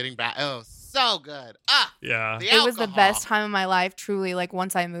Brooklyn and then getting back. Oh, so good. Yeah. The It was the alcohol. best time of my life, truly. Like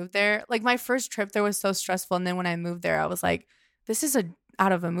once I moved there, like my first trip there was so stressful, and then when I moved there, I was like, "This is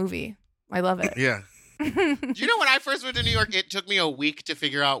out of a movie." I love it. Yeah. Do you know when I first went to New York, it took me a week to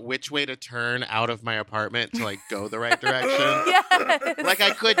figure out which way to turn out of my apartment to like go the right direction. Yes. Like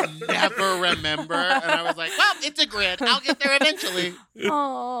I could never remember, and I was like, "Well, it's a grid. I'll get there eventually."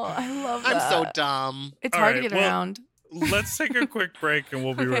 Oh, I love that. I'm so dumb. It's All hard right, to get well- around. Let's take a quick break and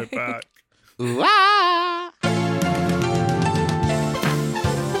we'll be right back. Ooh, ah.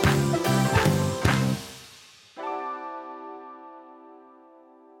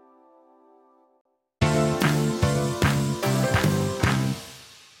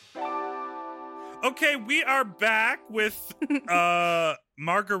 Okay, we are back with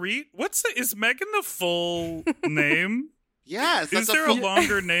Marguerite. Is Megan the full name? Yes. Is That's there a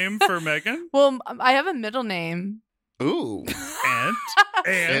longer name for Megan? Well, I have a middle name. Ooh.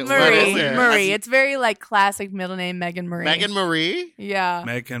 And What is Marie. it? Marie. It's very like classic middle name, Megan Marie. Megan Marie? Yeah.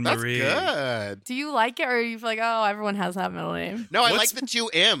 Megan That's Marie. good. Do you like it, or are you like, oh, everyone has that middle name? No, I like What's- the two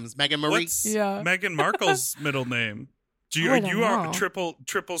M's. Megan Marie. What's Yeah. Meghan Markle's middle name? Oh, I don't You are know.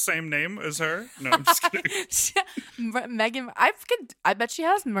 triple same name as her? No, I'm just kidding. Megan, I bet she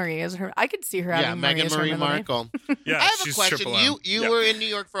has Marie as her. I could see her having Yeah, Marie Megan as her Marie middle name. Markle. Yeah, I have a she's question. triple M. You Yeah. were in New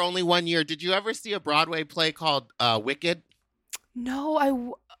York for only 1 year. Did you ever see a Broadway play called Wicked? No,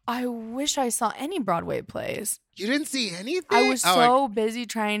 I wish I saw any Broadway plays. You didn't see anything? I was Oh, so busy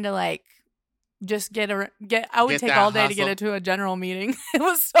trying to like just get. I would Get take that all day to hustle. get into a general meeting. It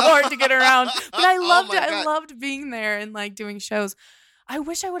was so hard to get around, but I Oh loved my it. I God. loved being there and like doing shows. I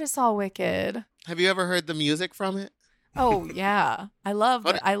wish I would have saw Wicked. Have you ever heard the music from it? Oh yeah, I love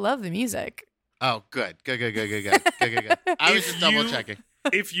the music. Oh, good. Good. I was If just double you- checking.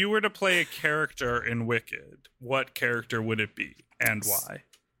 If you were to play a character in Wicked, what character would it be and why?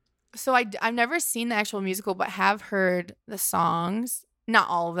 So I've never seen the actual musical, but have heard the songs. Not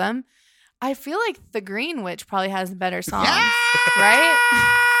all of them. I feel like the Green Witch probably has better songs, right?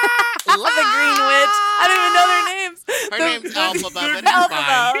 The Green Witch. I don't even know their names. Her The- name's Elphaba, but it's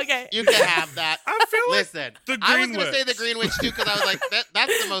Elphaba, fine. okay. You can have that. I feel like Listen, the I was Green going to say Witch. the Green Witch too because I was like,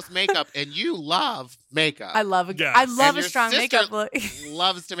 that's the most makeup, and you love makeup. I love Yes. I love And a your strong sister makeup look.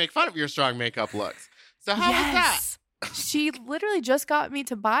 loves to make fun of your strong makeup looks. So how was that? Yes. She literally just got me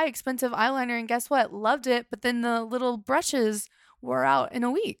to buy expensive eyeliner, and guess what? Loved it, but then the little brushes wore out in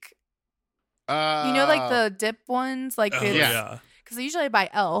a week. You know, like the dip ones, like Oh, it's, yeah. because usually I buy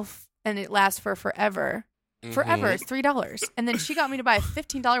Elf and it lasts for forever. Forever, Mhm. it's $3, and then she got me to buy a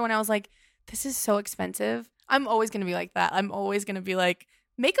 $15 one. I was like, this is so expensive. I'm always gonna be like that. I'm always gonna be like,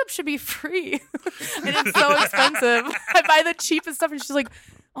 makeup should be free, and it's so expensive. I buy the cheapest stuff, and she's like,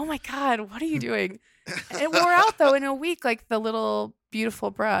 oh my god, what are you doing? It wore out though in a week, like the little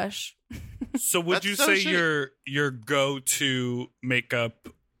beautiful brush. So would That's you so say shitty. your go-to makeup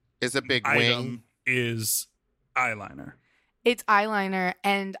Is a big item wing. is eyeliner? It's eyeliner,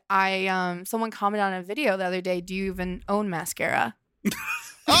 and I someone commented on a video the other day, do you even own mascara?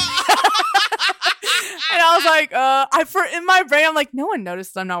 And I was like, in my brain, I'm like, no one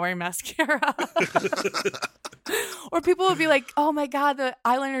noticed I'm not wearing mascara. Or people will be like, oh my God, the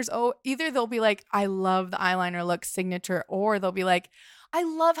eyeliner's, either they'll be like, I love the eyeliner look signature, or they'll be like, I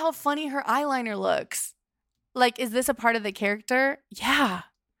love how funny her eyeliner looks. Like, is this a part of the character? Yeah.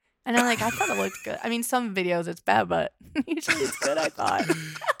 And I'm like, I thought it looked good. I mean, some videos it's bad, but usually it's good, I thought.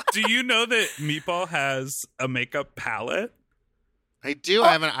 Do you know that Meatball has a makeup palette? I do.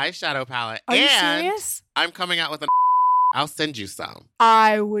 I have an eyeshadow palette. Are you and serious? I'm coming out with I'll send you some.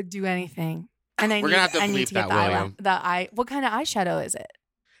 I would do anything. And We're gonna have to I need bleep to get that, William. what kind of eyeshadow is it?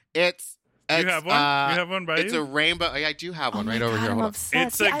 It's You it's, have one? You have one by It's you? a rainbow. Yeah, I do have one Oh right my over God, here. I'm Hold on. obsessed.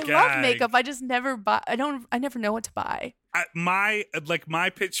 It's See, a I love gag. makeup. I just never buy. I never know what to buy. My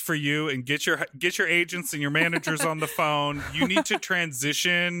pitch for you, and get your agents and your managers on the phone. You need to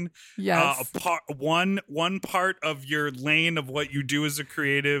transition Yes. one part of your lane of what you do as a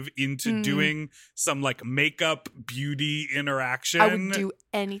creative into doing some like makeup beauty interaction. I would do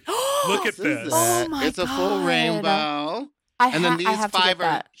any. Look at This is this. Oh it. my It's a full God. rainbow. And then these I have to 5 get are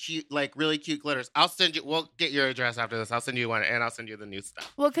that. cute, like really cute glitters. I'll send you. We'll get your address after this. I'll send you one, and I'll send you the new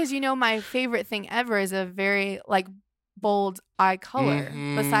stuff. Well, because my favorite thing ever is a very like bold eye color.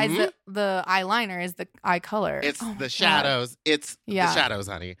 Besides the eyeliner is the eye color. It's Oh my the God. shadows. It's Yeah. the shadows,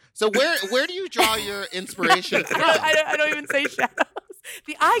 honey. So where do you draw your inspiration from? I don't even say shadows.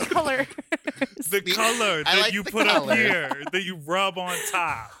 The eye color. The color I that like you the put color. up here, that you rub on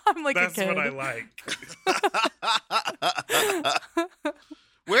top. I'm like That's a kid. what I like.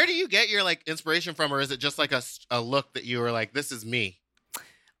 Where do you get your like inspiration from, or is it just like a look that you were like, this is me?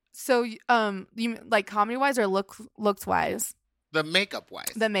 So, you like comedy wise or looks wise? The makeup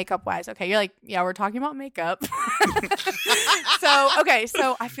wise. The makeup wise. Okay, you're like, yeah, we're talking about makeup. So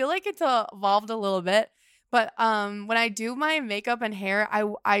I feel like it's evolved a little bit. But when I do my makeup and hair,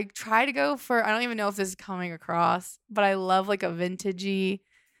 I try to go for, I don't even know if this is coming across, but I love like a vintagey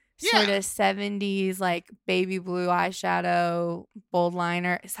sort of 70s like baby blue eyeshadow, bold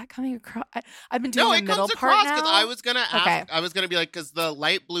liner. Is that coming across? I've been doing the middle part now. Because I was gonna ask. Okay. I was gonna be like, because the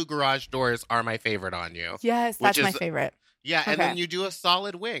light blue garage doors are my favorite on you. Yes, that's my favorite. Yeah, and then you do a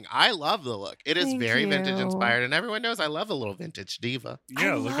solid wing. I love the look. It is very vintage inspired, and everyone knows I love a little vintage diva.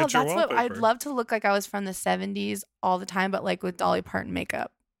 Yeah, look at your wallpaper. I'd love to look like I was from the 70s all the time, but like with Dolly Parton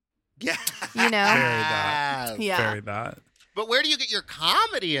makeup. Yeah. You know? Very that. Yeah. Very that. But where do you get your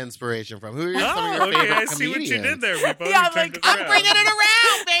comedy inspiration from? Who are some of your favorite comedians? I see what you did there. We both I'm bringing it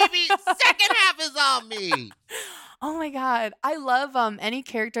around, baby. Second half is on me. Oh my God. I love any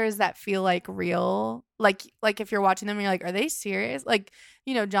characters that feel like real. Like if you're watching them and you're like, are they serious? Like,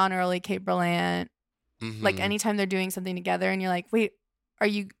 you know, John Early, Kate Berlant. Mm-hmm. Like anytime they're doing something together and you're like, wait,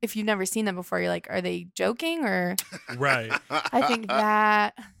 if you've never seen them before, you're like, are they joking or? Right. I think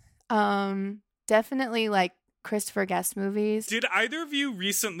that definitely like Christopher Guest movies. Did either of you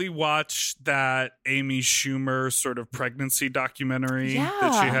recently watch that Amy Schumer sort of pregnancy documentary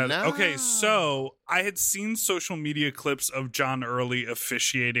that she had? No. Okay, so I had seen social media clips of John Early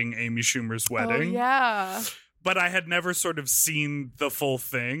officiating Amy Schumer's wedding. Oh, yeah. But I had never sort of seen the full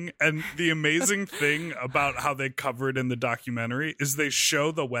thing. And the amazing thing about how they cover it in the documentary is they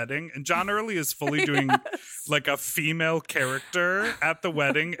show the wedding. And John Early is fully doing like a female character at the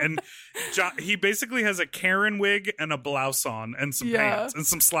wedding. And he basically has a Karen wig and a blouse on and some pants and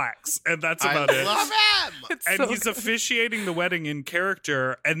some slacks. And that's about it. I love him! And so he's good. officiating the wedding in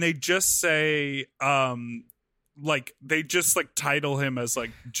character. And they just say... like they just like title him as like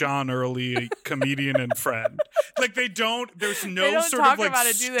John Early, comedian and friend. Like there's no sort of like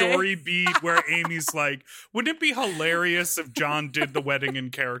story beat where Amy's like, wouldn't it be hilarious if John did the wedding in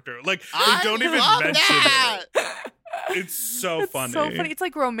character? Like they don't even mention it. It's so funny. So funny. It's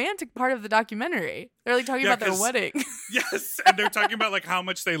like romantic part of the documentary. They're like talking about their wedding. Yes, and they're talking about like how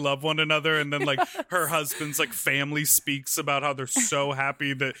much they love one another, and then like her husband's like family speaks about how they're so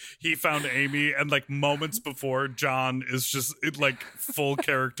happy that he found Amy, and like moments before, John is just like full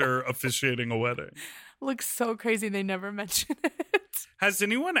character officiating a wedding. Looks so crazy. They never mention it. Has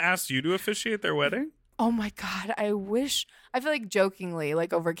anyone asked you to officiate their wedding? Oh my God. I wish. I feel like jokingly,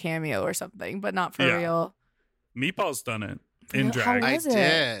 like over Cameo or something, but not for real. Meatball's done it in drag. How was it?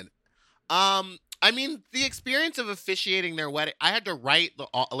 Did. I mean, the experience of officiating their wedding, I had to write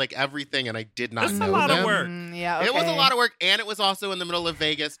like everything, and I did not know That's a lot of work. Yeah, okay. It was a lot of work, and it was also in the middle of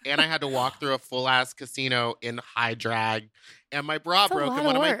Vegas, and I had to walk through a full-ass casino in high drag, and my bra broke, and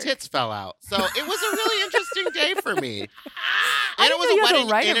one of my tits fell out. So it was a really interesting day for me. And it was a wedding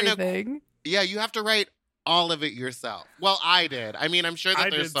write in everything. Yeah, you have to write all of it yourself. Well, I did. I mean, I'm sure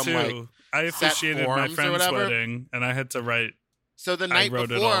that there's some like I officiated my friend's wedding, and I had to write. So the night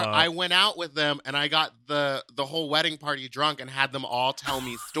before, I went out with them, and I got the whole wedding party drunk and had them all tell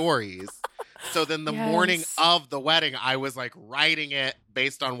me stories. So then the morning of the wedding, I was like writing it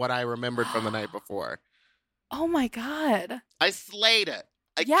based on what I remembered from the night before. Oh my God. I slayed it.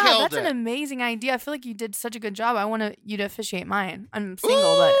 I yeah, killed that's it. an amazing idea. I feel like you did such a good job. I want you to officiate mine. I'm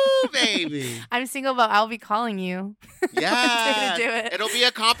single, but baby, I'm single, but I'll be calling you. Yeah, to do it. It'll be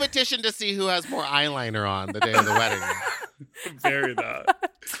a competition to see who has more eyeliner on the day of the wedding. Very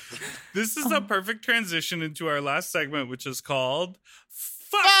that. This is a perfect transition into our last segment, which is called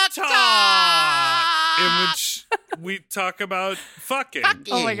Fuck Talk, in which we talk about fucking.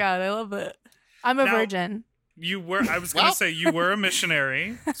 Oh my God, I love it. I'm a virgin. I was going to say you were a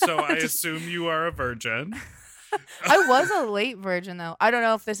missionary, so I assume you are a virgin. I was a late virgin, though. I don't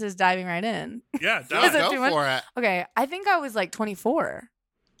know if this is diving right in. Yeah, go for it. Okay, I think I was like 24.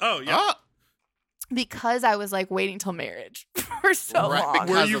 Oh, yeah. Because I was like waiting till marriage for so long.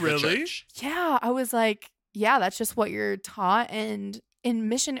 Were you really? Yeah, I was like, yeah, that's just what you're taught. And in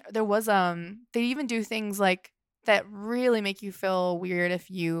mission, there was they even do things like that really make you feel weird if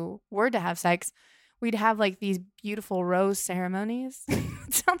you were to have sex. We'd have like these beautiful rose ceremonies.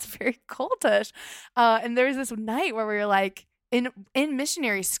 It sounds very cultish. And there was this night where we were like in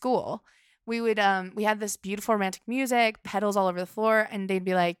missionary school. We had this beautiful romantic music, petals all over the floor, and they'd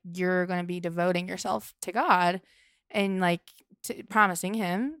be like, "You're going to be devoting yourself to God," and like promising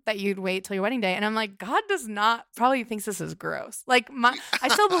Him that you'd wait till your wedding day. And I'm like, God probably thinks this is gross. Like I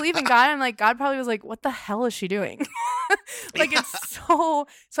still believe in God. I'm like, God probably was like, what the hell is she doing? Like it's so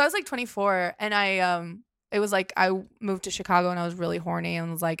I was like 24, and it was like I moved to Chicago and I was really horny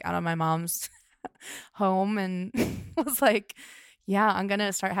and was like out of my mom's home and was like, yeah, I'm going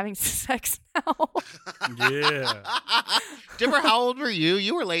to start having sex now. Yeah. Dipper, how old were you?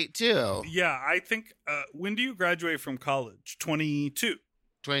 You were late too. Yeah, I think, when do you graduate from college? 22.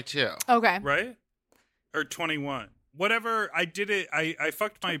 22. Okay. Right? Or 21. Whatever. I did it. I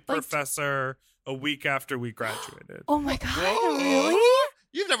fucked my professor a week after we graduated. Oh my God. Whoa. Really?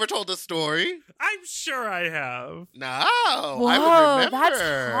 You've never told the story. I'm sure I have. No. Whoa, I would remember.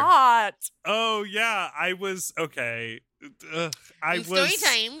 that's hot. Oh, yeah. I was, okay. I was. Story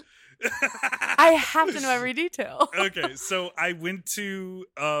time. I have to know every detail. Okay, so I went to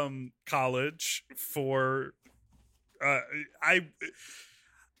college for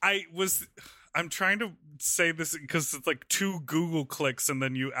I'm trying to say this because it's like 2 Google clicks and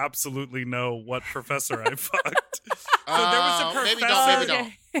then you absolutely know what professor I fucked. So there was a professor. Maybe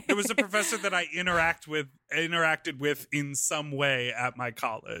don't. There was a professor that I interacted with in some way at my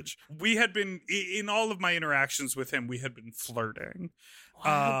college. We had been in all of my interactions with him. We had been flirting.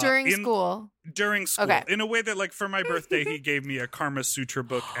 During school. During school. Okay. In a way that, like, for my birthday, he gave me a Kama Sutra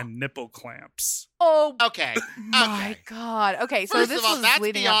book and nipple clamps. Oh Okay. my God. Okay, so First this of all, was that's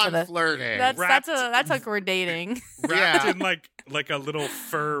leading up to beyond the. flirting. That's like we're dating. Wrapped Yeah. in, like a little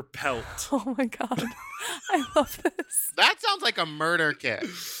fur pelt. Oh my God. I love this. That sounds like a murder kit.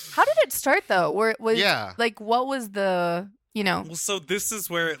 How did it start though? Yeah. Like what was the, Well, so this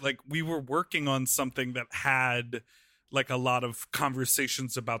is where, like, we were working on something that had, like, a lot of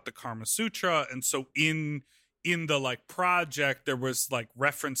conversations about the Kama Sutra. And so in the, like, project, there was, like,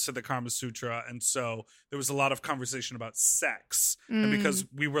 reference to the Kama Sutra. And so there was a lot of conversation about sex. And because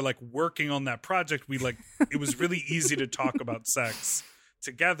we were, like, working on that project, it was really easy to talk about sex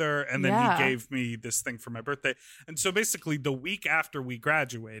together. And then Yeah. he gave me this thing for my birthday. And so basically the week after we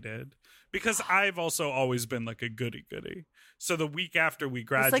graduated, because I've also always been, like, a goody-goody. So the week after we It's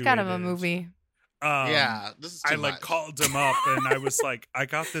graduated. like out of a movie. Yeah. This is too I like much. called him up and I was like, I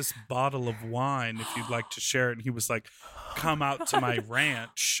got this bottle of wine if you'd like to share it. And he was like, come out to my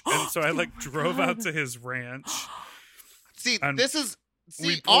ranch. And so I like drove out to his ranch. See, And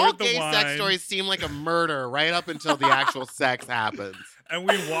we all poured the gay sex wine. stories seem like a murder right up until the actual sex happens. And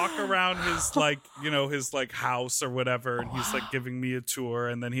we walk around his his house or whatever. And he's like giving me a tour.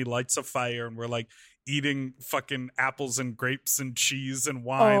 And then he lights a fire and we're like eating fucking apples and grapes and cheese and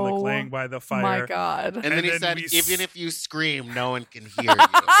wine, like laying by the fire. My God. And then And he then said, we even if you scream, no one can hear you.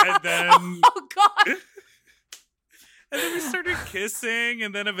 And then Oh God. and then we started kissing,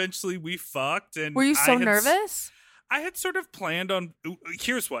 and then eventually we fucked. And Were you so nervous? I had sort of planned on.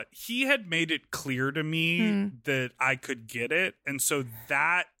 Here's what he had made it clear to me that I could get it, and so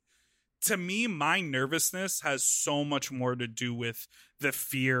that, to me, my nervousness has so much more to do with the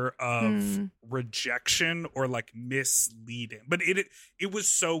fear of rejection or like misleading. But it was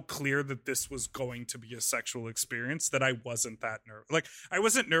so clear that this was going to be a sexual experience that I wasn't that nervous. Like, I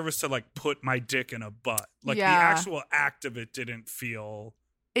wasn't nervous to like put my dick in a butt. Like the actual act of it didn't feel.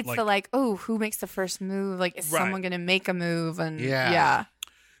 It's who makes the first move? Like, is Right. someone going to make a move? And Yeah.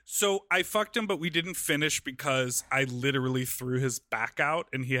 So I fucked him, but we didn't finish because I literally threw his back out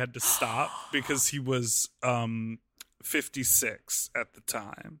and he had to stop because he was 56 at the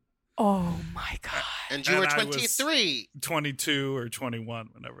time. Oh my God. And you And were I was- 23. 22 or 21,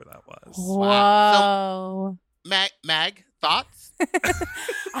 whenever that was. Whoa. Mag, thoughts?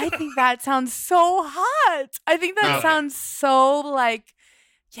 I think that sounds so hot. I think that Okay. sounds so like,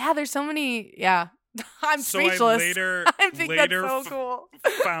 yeah, there's so many. Yeah. I'm So speechless. I later, I think later that's so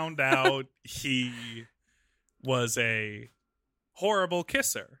cool. found out he was a horrible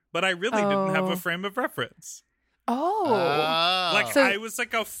kisser, but I really didn't have Oh. a frame of reference. Oh. Like, So- I was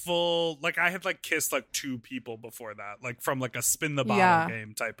like a full, like, I had like kissed like 2 people before that, like from like a spin the bottle Yeah.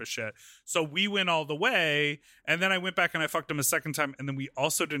 game type of shit. So we went all the way, and then I went back and I fucked him a second time, and then we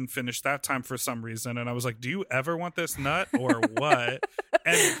also didn't finish that time for some reason. And I was like, do you ever want this nut or what?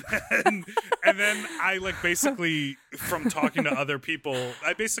 and then I like basically, from talking to other people,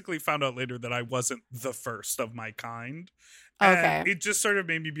 I basically found out later that I wasn't the first of my kind. Okay. And it just sort of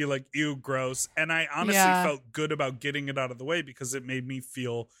made me be like, ew, gross. And I honestly Yeah. felt good about getting it out of the way because it made me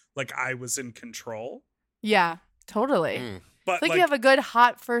feel like I was in control. Yeah, totally. Mm. But It's like you have a good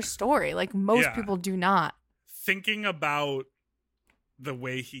hot first story. Like most Yeah. people do not. thinking about the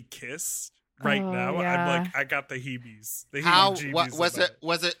way he kissed right Oh, now, yeah. I'm like, I got the heebies. The How heebie-jeebies what was about it?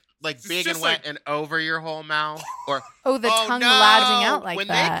 Was it like It's big just and wet like- and over your whole mouth? Or Oh, the oh, tongue no! lounging out like when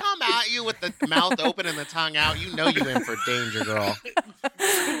that. they come at you with the mouth open and the tongue out, you know you in for danger, girl.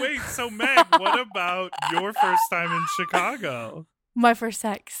 Wait, so Meg, what about your first time in Chicago? My first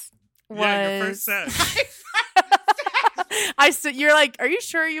sex was Yeah, your first sex. You're like, are you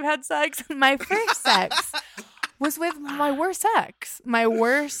sure you had sex? My first sex was with my worst ex. My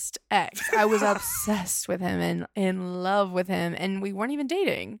worst ex. I was obsessed with him and in love with him, and we weren't even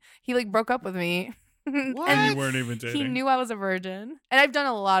dating. He like broke up with me. What? And you weren't even dating. He knew I was a virgin, and I've done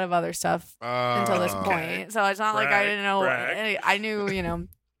a lot of other stuff until this point. So it's not like I didn't know. I knew,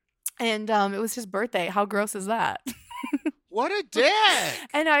 And it was his birthday. How gross is that? What a dick.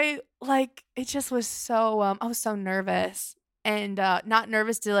 And it just was so, I was so nervous, and not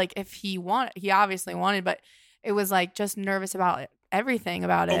nervous to like if he obviously wanted, but it was like just nervous about everything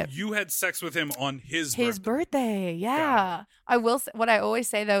about it. Oh, you had sex with him on his birthday. Yeah. I will say, what I always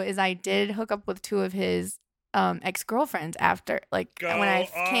say though is I did hook up with two of his ex-girlfriends after, like when I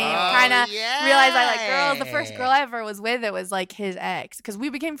kind of realized I like girls. The first girl I ever was with, it was like his ex, because we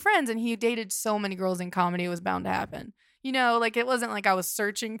became friends and he dated so many girls in comedy. It was bound to happen. Like it wasn't like I was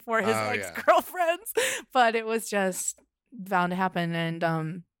searching for his ex-girlfriends, but it was just bound to happen.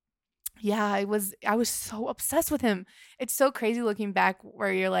 And I was so obsessed with him. It's so crazy looking back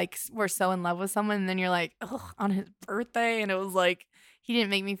where you're like, we're so in love with someone, and then you're like, ugh, on his birthday. And it was like, he didn't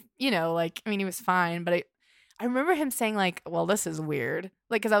make me, he was fine. But I remember him saying like, well, this is weird.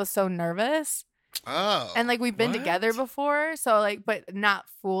 Like, cause I was so nervous. Oh. And like, we've been together before. So like, but not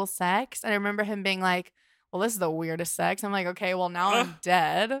full sex. And I remember him being like, well, this is the weirdest sex. I'm like, okay, well, now I'm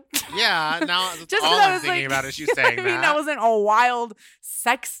dead. Yeah, now that's Just all I I'm was thinking like, about is you saying that. I mean, I wasn't a wild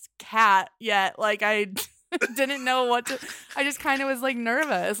sex cat yet. Like, I didn't know what to. I just kind of was like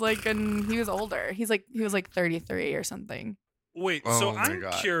nervous. Like, and he was older. He was like 33 or something. Wait, Oh so my I'm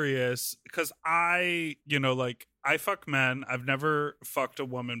God. curious because I fuck men. I've never fucked a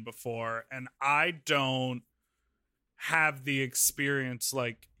woman before, and I don't have the experience.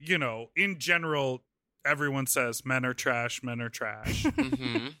 Like, in general, everyone says men are trash, men are trash.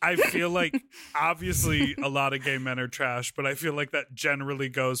 Mm-hmm. I feel like obviously a lot of gay men are trash, but I feel like that generally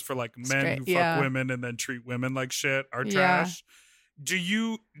goes for like men who fuck women and then treat women like shit are trash. Do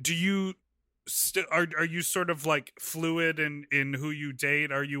you are you sort of like fluid in who you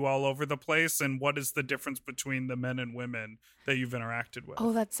date? Are you all over the place? And what is the difference between the men and women that you've interacted with?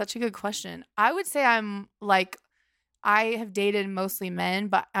 Oh, that's such a good question. I would say I'm like, I have dated mostly men,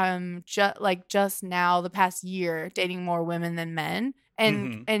 but just now the past year dating more women than men,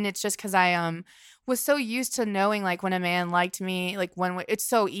 and it's just because I was so used to knowing like when a man liked me, like it's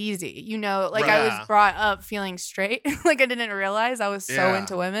so easy, like I was brought up feeling straight, like I didn't realize I was so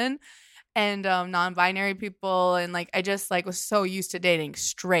into women and non-binary people, and like I just like was so used to dating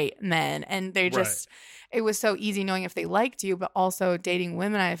straight men, and they just. It was so easy knowing if they liked you, but also dating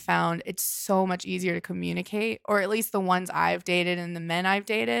women, I found it's so much easier to communicate, or at least the ones I've dated and the men I've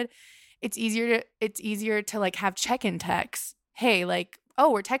dated, it's easier to like have check-in texts. Hey, like,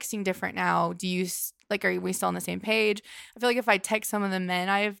 oh, we're texting different now. Are we still on the same page? I feel like if I text some of the men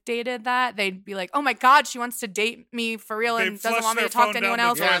I've dated that, they'd be like, oh my God, she wants to date me for real and doesn't want me to talk to anyone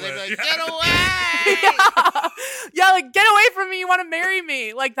else. Yeah, they'd be like, get away! Yeah, like, get away from me. You want to marry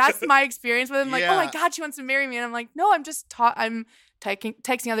me. Like, that's my experience with them. Like, oh my God, she wants to marry me. And I'm like, no, I'm just I'm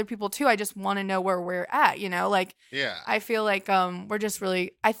texting other people too. I just want to know where we're at, Like, I feel like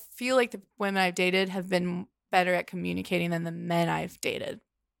I feel like the women I've dated have been better at communicating than the men I've dated.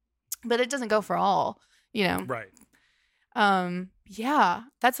 But it doesn't go for all, Right. Yeah,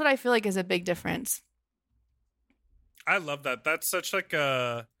 that's what I feel like is a big difference. I love that. That's such like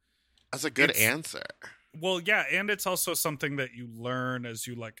a... That's a good answer. Well, yeah, and it's also something that you learn as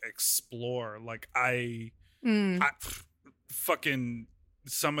you like explore. Like I fucking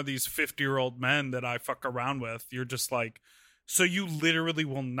some of these 50-year-old men that I fuck around with, you're just like, so you literally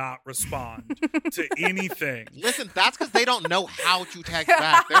will not respond to anything. Listen, that's because they don't know how to text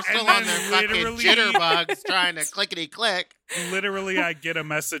back. They're still on their fucking jitterbugs trying to clickety-click. Literally, I get a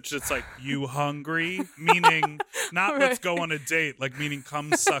message that's like, you hungry? Meaning, not let's go on a date, like meaning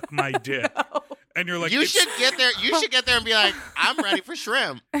come suck my dick. No. And you're like, you should get there and be like, I'm ready for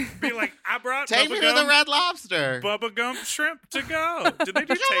shrimp. Be like, I brought take me to the Red Lobster. Bubba Gump shrimp to go. Did they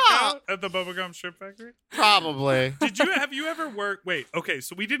do takeout at the Bubba Gump Shrimp Factory? Probably. Have you ever worked? Wait, okay,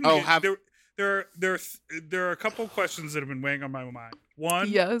 so we didn't. There are a couple questions that have been weighing on my mind. One,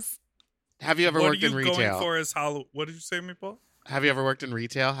 yes. Have you ever worked in retail? What are you going for as What did you say, Meatball? Have you ever worked in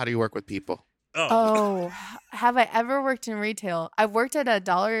retail? How do you work with people? Oh, have I ever worked in retail? I've worked at a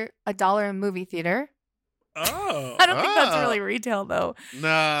dollar movie theater. Oh. I don't think that's really retail though.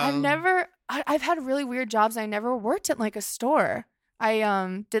 No. I've had really weird jobs. I never worked at like a store.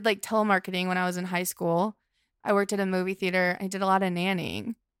 I did like telemarketing when I was in high school. I worked at a movie theater. I did a lot of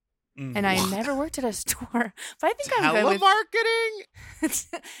nannying. And I never worked at a store, but I think I'm good with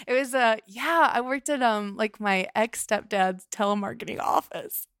telemarketing. It was I worked at like my ex stepdad's telemarketing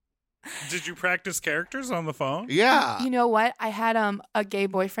office. Did you practice characters on the phone? Yeah. You know what? I had a gay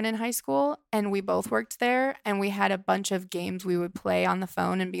boyfriend in high school, and we both worked there, and we had a bunch of games we would play on the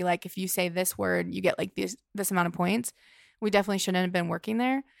phone and be like, if you say this word, you get like this amount of points. We definitely shouldn't have been working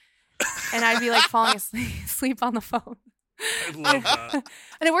there. And I'd be like falling asleep on the phone. I love that.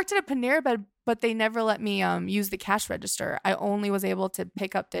 And I worked at a Panera Bread, but they never let me use the cash register. I only was able to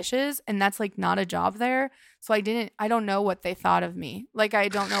pick up dishes, and that's like not a job there. So I don't know what they thought of me. Like, I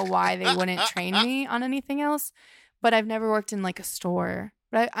don't know why they wouldn't train me on anything else, but I've never worked in like a store.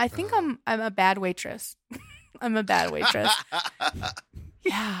 But I think I'm a bad waitress. I'm a bad waitress.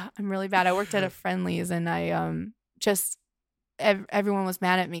 Yeah, I'm really bad. I worked at a Friendly's, and I everyone was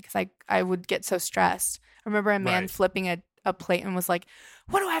mad at me because I would get so stressed. I remember a man flipping a plate and was like,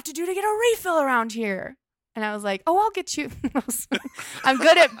 what do I have to do to get a refill around here? And I was like, oh, I'll get you. I'm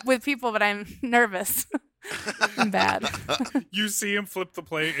good with people, but I'm nervous. I'm bad. You see him flip the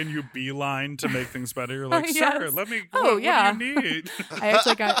plate and you beeline to make things better. You're like, Yes. sir, let me, Oh, what yeah. do you need? I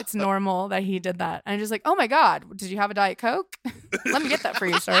actually it's normal that he did that. I'm just like, oh my God, did you have a Diet Coke? Let me get that for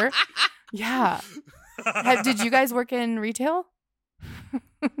you, sir. Yeah. Did you guys work in retail?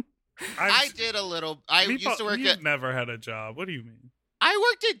 I did a little. I used to work You've never had a job. What do you mean? I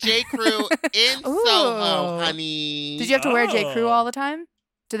worked at J. Crew in Ooh. Soho, honey. Did you have to wear J. Crew Oh. all the time?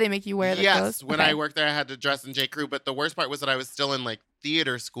 Did they make you wear the clothes? Yes, when I worked there, I had to dress in J. Crew. But the worst part was that I was still in like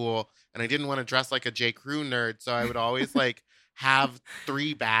theater school, and I didn't want to dress like a J. Crew nerd, so I would always like have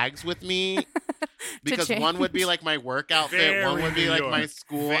 3 bags with me because one would be like my work outfit, one would be like my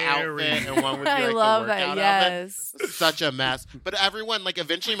school outfit, and one would be like I love the workout that. outfit. Yes. Such a mess. But everyone, like,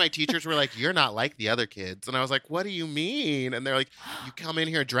 eventually my teachers were like, you're not like the other kids. And I was like, what do you mean? And they're like, you come in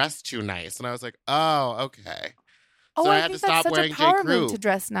here dressed too nice. And I was like, oh, okay. Oh, So I I had think to stop that's such wearing a power J. Crew. move to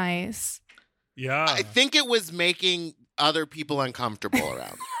dress nice. Yeah. I think it was making other people uncomfortable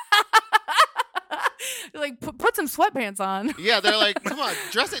around. Like, put some sweatpants on. Yeah, they're like, come on,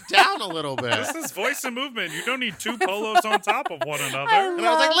 dress it down a little bit. This is voice and movement. You don't need 2 polos on top of one another. And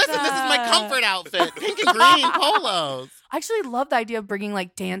I was like, listen, this is my comfort outfit. Pink and green polos. I actually love the idea of bringing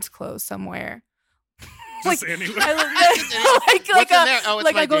like dance clothes somewhere. Just anywhere. I love What's in there? Oh, it's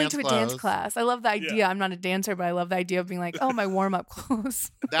like my I'm going dance to a dance clothes. class. I love the idea. Yeah. I'm not a dancer, but I love the idea of being like, oh, my warm up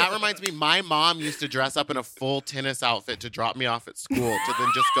clothes. That reminds me, my mom used to dress up in a full tennis outfit to drop me off at school to then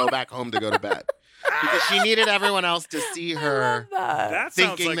just go back home to go to bed. Because she needed everyone else to see her. That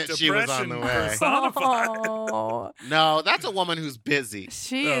sounds thinking like that she was on depression the way. personified. Oh, No, that's a woman who's busy.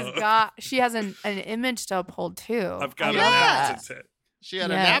 she No. has an image to uphold too. I've got I a love nap that. to take. She had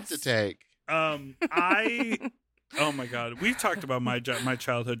a nap to Yes. take. Oh my God. We've talked about my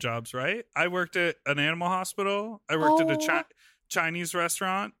childhood jobs, right? I worked at an animal hospital. I worked at a Chinese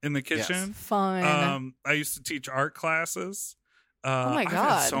restaurant in the kitchen. Fun. I used to teach art classes. Oh my I've had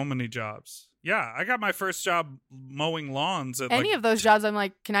God. so many jobs. Yeah, I got my first job mowing lawns at Any like of those jobs, I'm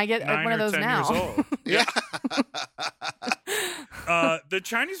like, can I get 9 one of or those 10 now? years old. Yeah. The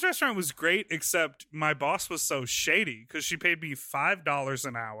Chinese restaurant was great, except my boss was so shady because she paid me $5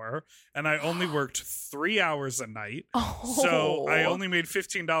 an hour, and I only worked 3 hours a night. So I only made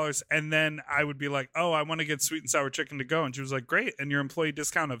 $15, and then I would be like, "Oh, I want to get sweet and sour chicken to go," and she was like, "Great, and your employee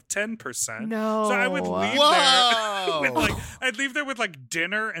discount of 10%." No. So I would leave Whoa. there with like I'd leave there with like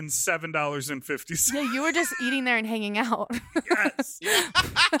dinner and $7.50. Yeah, you were just eating there and hanging out. Yes,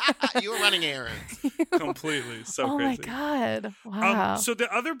 You were running errands. completely. So oh crazy. my God. Wow. So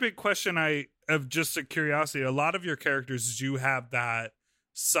the other big question I have, just a curiosity, a lot of your characters do have that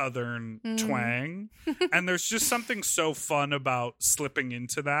Southern twang, and there's just something so fun about slipping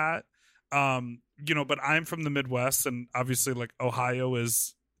into that. But I'm from the Midwest, and obviously like Ohio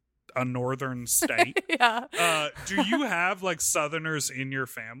is a northern state. Yeah. Do you have like Southerners in your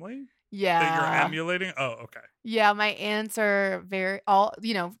family Yeah. that you're emulating? Oh, okay. Yeah, my aunts are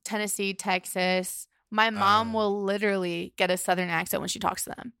Tennessee, Texas. My mom will literally get a Southern accent when she talks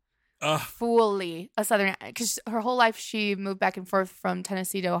to them. Fully a Southern, because her whole life she moved back and forth from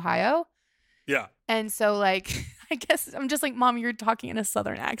Tennessee to Ohio. Yeah. And so, like, I guess I'm just like, Mom, you're talking in a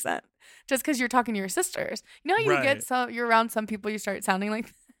Southern accent just because you're talking to your sisters. You know, how you Right. you're around some people, you start sounding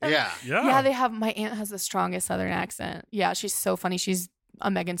like that? Yeah. Yeah. My aunt has the strongest Southern accent. Yeah, she's so funny. She's a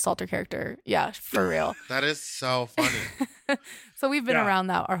Megan Stalter character. Yeah, for real. That is so funny. So we've been Yeah. around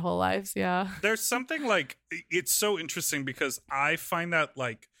that our whole lives. Yeah. There's something like, it's so interesting because I find that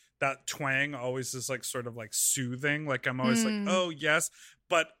like that twang always is like sort of like soothing. Like I'm always like, oh yes,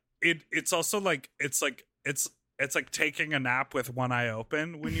 but it's also like it's it's like taking a nap with one eye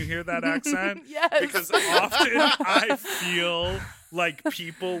open when you hear that accent. Yes. Because often I feel like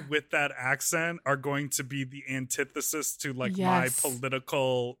people with that accent are going to be the antithesis to like my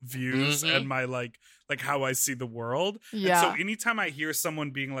political views and my like how I see the world. Yeah. And so anytime I hear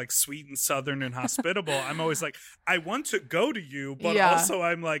someone being like sweet and southern and hospitable, I'm always like, I want to go to you, but also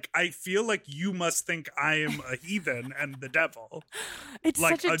I'm like, I feel like you must think I am a heathen and the devil. It's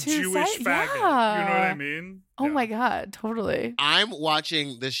like such a Jewish faggot. Yeah. You know what I mean? Oh my God, totally. I'm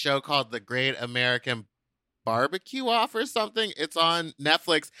watching this show called The Great American Barbecue Off or something. It's on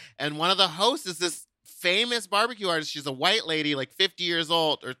Netflix, and one of the hosts is this famous barbecue artist. She's a white lady, like 50 years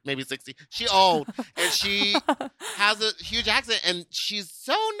old, or maybe 60. She old, and she has a huge accent, and she's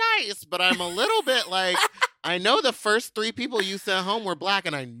so nice, but I'm a little bit like, I know the first 3 people you sent home were black,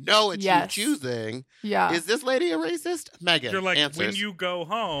 and I know it's you choosing. Yeah. Is this lady a racist? Megan, you're like, answers. when you go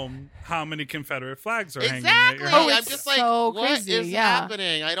home, how many Confederate flags are hanging Exactly. at your house? I'm just like, so what crazy, is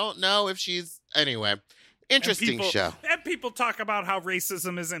happening? I don't know if she's... Anyway, interesting show. And people talk about how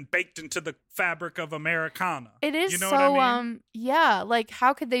racism isn't baked into the fabric of Americana. It is, you know so, what I mean? Yeah, like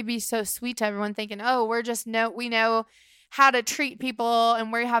how could they be so sweet to everyone thinking, oh, we know how to treat people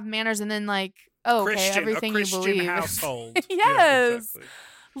and we have manners, and then like, oh, okay, everything you believe. Household. Yes. Yeah, exactly.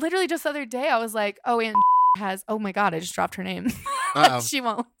 Literally just the other day I was like, oh, Aunt has, oh my God, I just dropped her name. She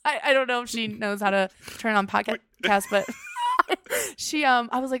won't, I don't know if she knows how to turn on podcast, but she,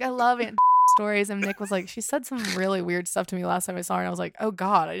 I was like, I love Aunt stories, and Nick was like, she said some really weird stuff to me last time I saw her, and I was like, oh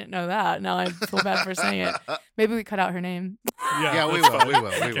God, I didn't know that. Now I feel bad for saying it. Maybe we cut out her name. Yeah, we will. We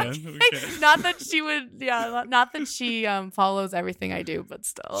can. Not that she would, not that she follows everything I do, but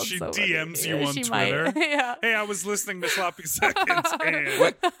still. She so DMs you on she Twitter. Might. Yeah. Hey, I was listening to Sloppy Seconds.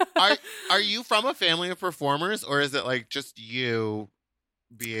 And... Are you from a family of performers, or is it like just you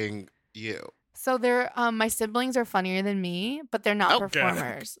being you? So they're my siblings are funnier than me, but they're not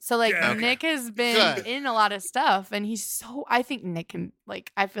performers. So like Nick has been in a lot of stuff, and I think Nick can,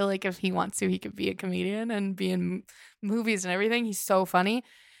 like, I feel like if he wants to, he could be a comedian and be in movies and everything. He's so funny.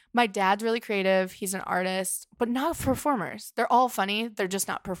 My dad's really creative. He's an artist, but not performers. They're all funny. They're just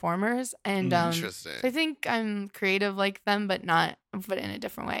not performers. And interesting. I think I'm creative like them, but in a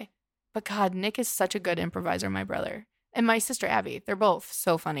different way. But God, Nick is such a good improviser, my brother. And my sister Abby. They're both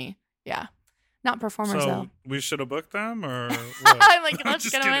so funny. Yeah. Not performers, though. We should have booked them, or what? I'm like, let's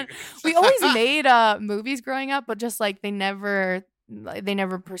get them in. We always made movies growing up, but just like they never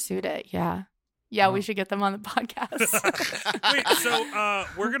pursued it. Yeah. Yeah, we should get them on the podcast. Wait, so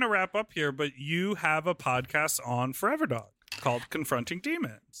we're going to wrap up here, but you have a podcast on Forever Dog called Confronting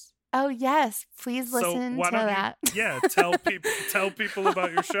Demons. Oh, yes. Please listen to that. Tell people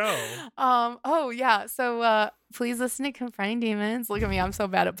about your show. Oh, yeah. So please listen to Confronting Demons. Look at me. I'm so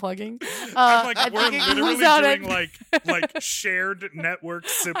bad at plugging. We're literally doing like shared network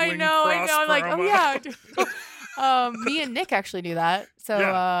sibling cross I'm like, promo. oh, yeah. Me and Nick actually do that.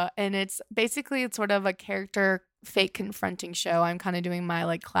 So, and it's sort of a character fake confronting show. I'm kind of doing my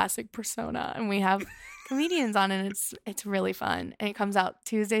like classic persona, and we have comedians on, and it's really fun, and it comes out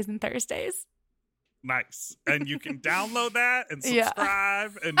Tuesdays and Thursdays. Nice. And you can download that and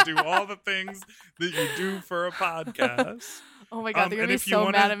subscribe and do all the things that you do for a podcast. Oh my God, they're gonna be so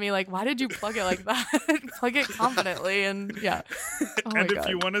mad at me. Like, why did you plug it like that? Plug it confidently, and yeah. Oh and if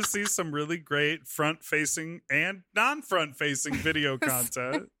you want to see some really great front-facing and non-front-facing video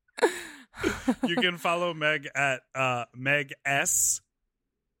content, you can follow Meg at Meg S.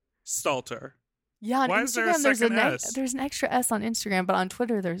 Stalter. Yeah, on Why Instagram there's an extra S on Instagram, but on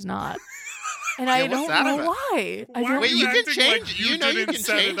Twitter there's not. And I don't know why. Wait, you can change. Like you can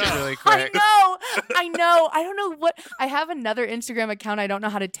change it really I quick. know. I don't know what. I have another Instagram account I don't know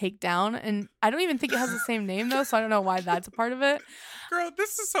how to take down, and I don't even think it has the same name though, so I don't know why that's a part of it. Girl,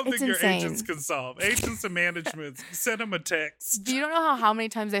 this is something your agents can solve. Agents and management, send them a text. Do you don't know how many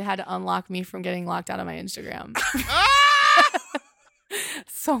times they've had to unlock me from getting locked out of my Instagram?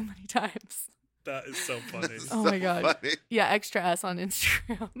 So many times. That is so funny. Oh my God. Funny. Yeah, extra S on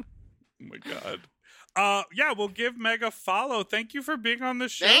Instagram. Oh my God. We'll give Meg a follow. Thank you for being on the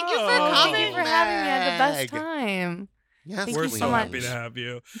show. Thank you for coming. Thank you for having me. I had the best time. Yes, we're so happy to have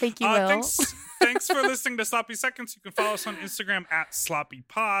you. Thank you, Will. Thanks for listening to Sloppy Seconds. You can follow us on Instagram at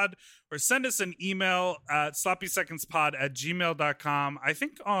SloppyPod, or send us an email at sloppysecondspod@gmail.com. I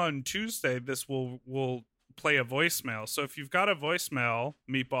think on Tuesday this will play a voicemail. So if you've got a voicemail,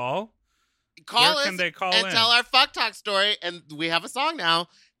 Meatball, call where us can they call and in? Tell our fuck talk story, and we have a song now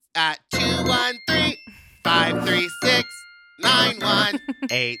at 213-536-9360.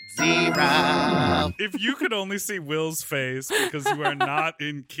 9180. If you could only see Will's face because you are not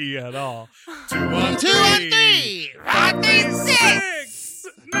in key at all. 213 536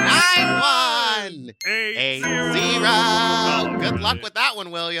 9180. Good luck with that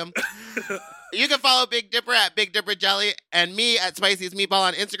one, William. You can follow Big Dipper at Big Dipper Jelly and me at Spicy's Meatball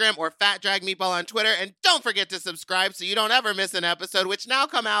on Instagram or Fat Drag Meatball on Twitter. And don't forget to subscribe so you don't ever miss an episode, which now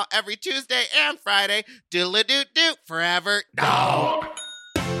come out every Tuesday and Friday. Doodle-a-doot-doot, forever dog.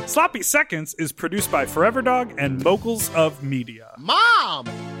 Sloppy Seconds is produced by Forever Dog and Moguls of Media. Mom,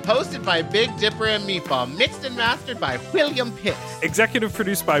 hosted by Big Dipper and Meatball, mixed and mastered by William Pitts. Executive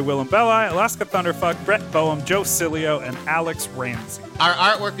produced by Willem Belli, Alaska Thunderfuck, Brett Boehm, Joe Cilio, and Alex Ramsey. Our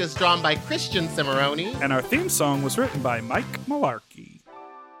artwork is drawn by Christian Cimarroni. And our theme song was written by Mike Malarkey.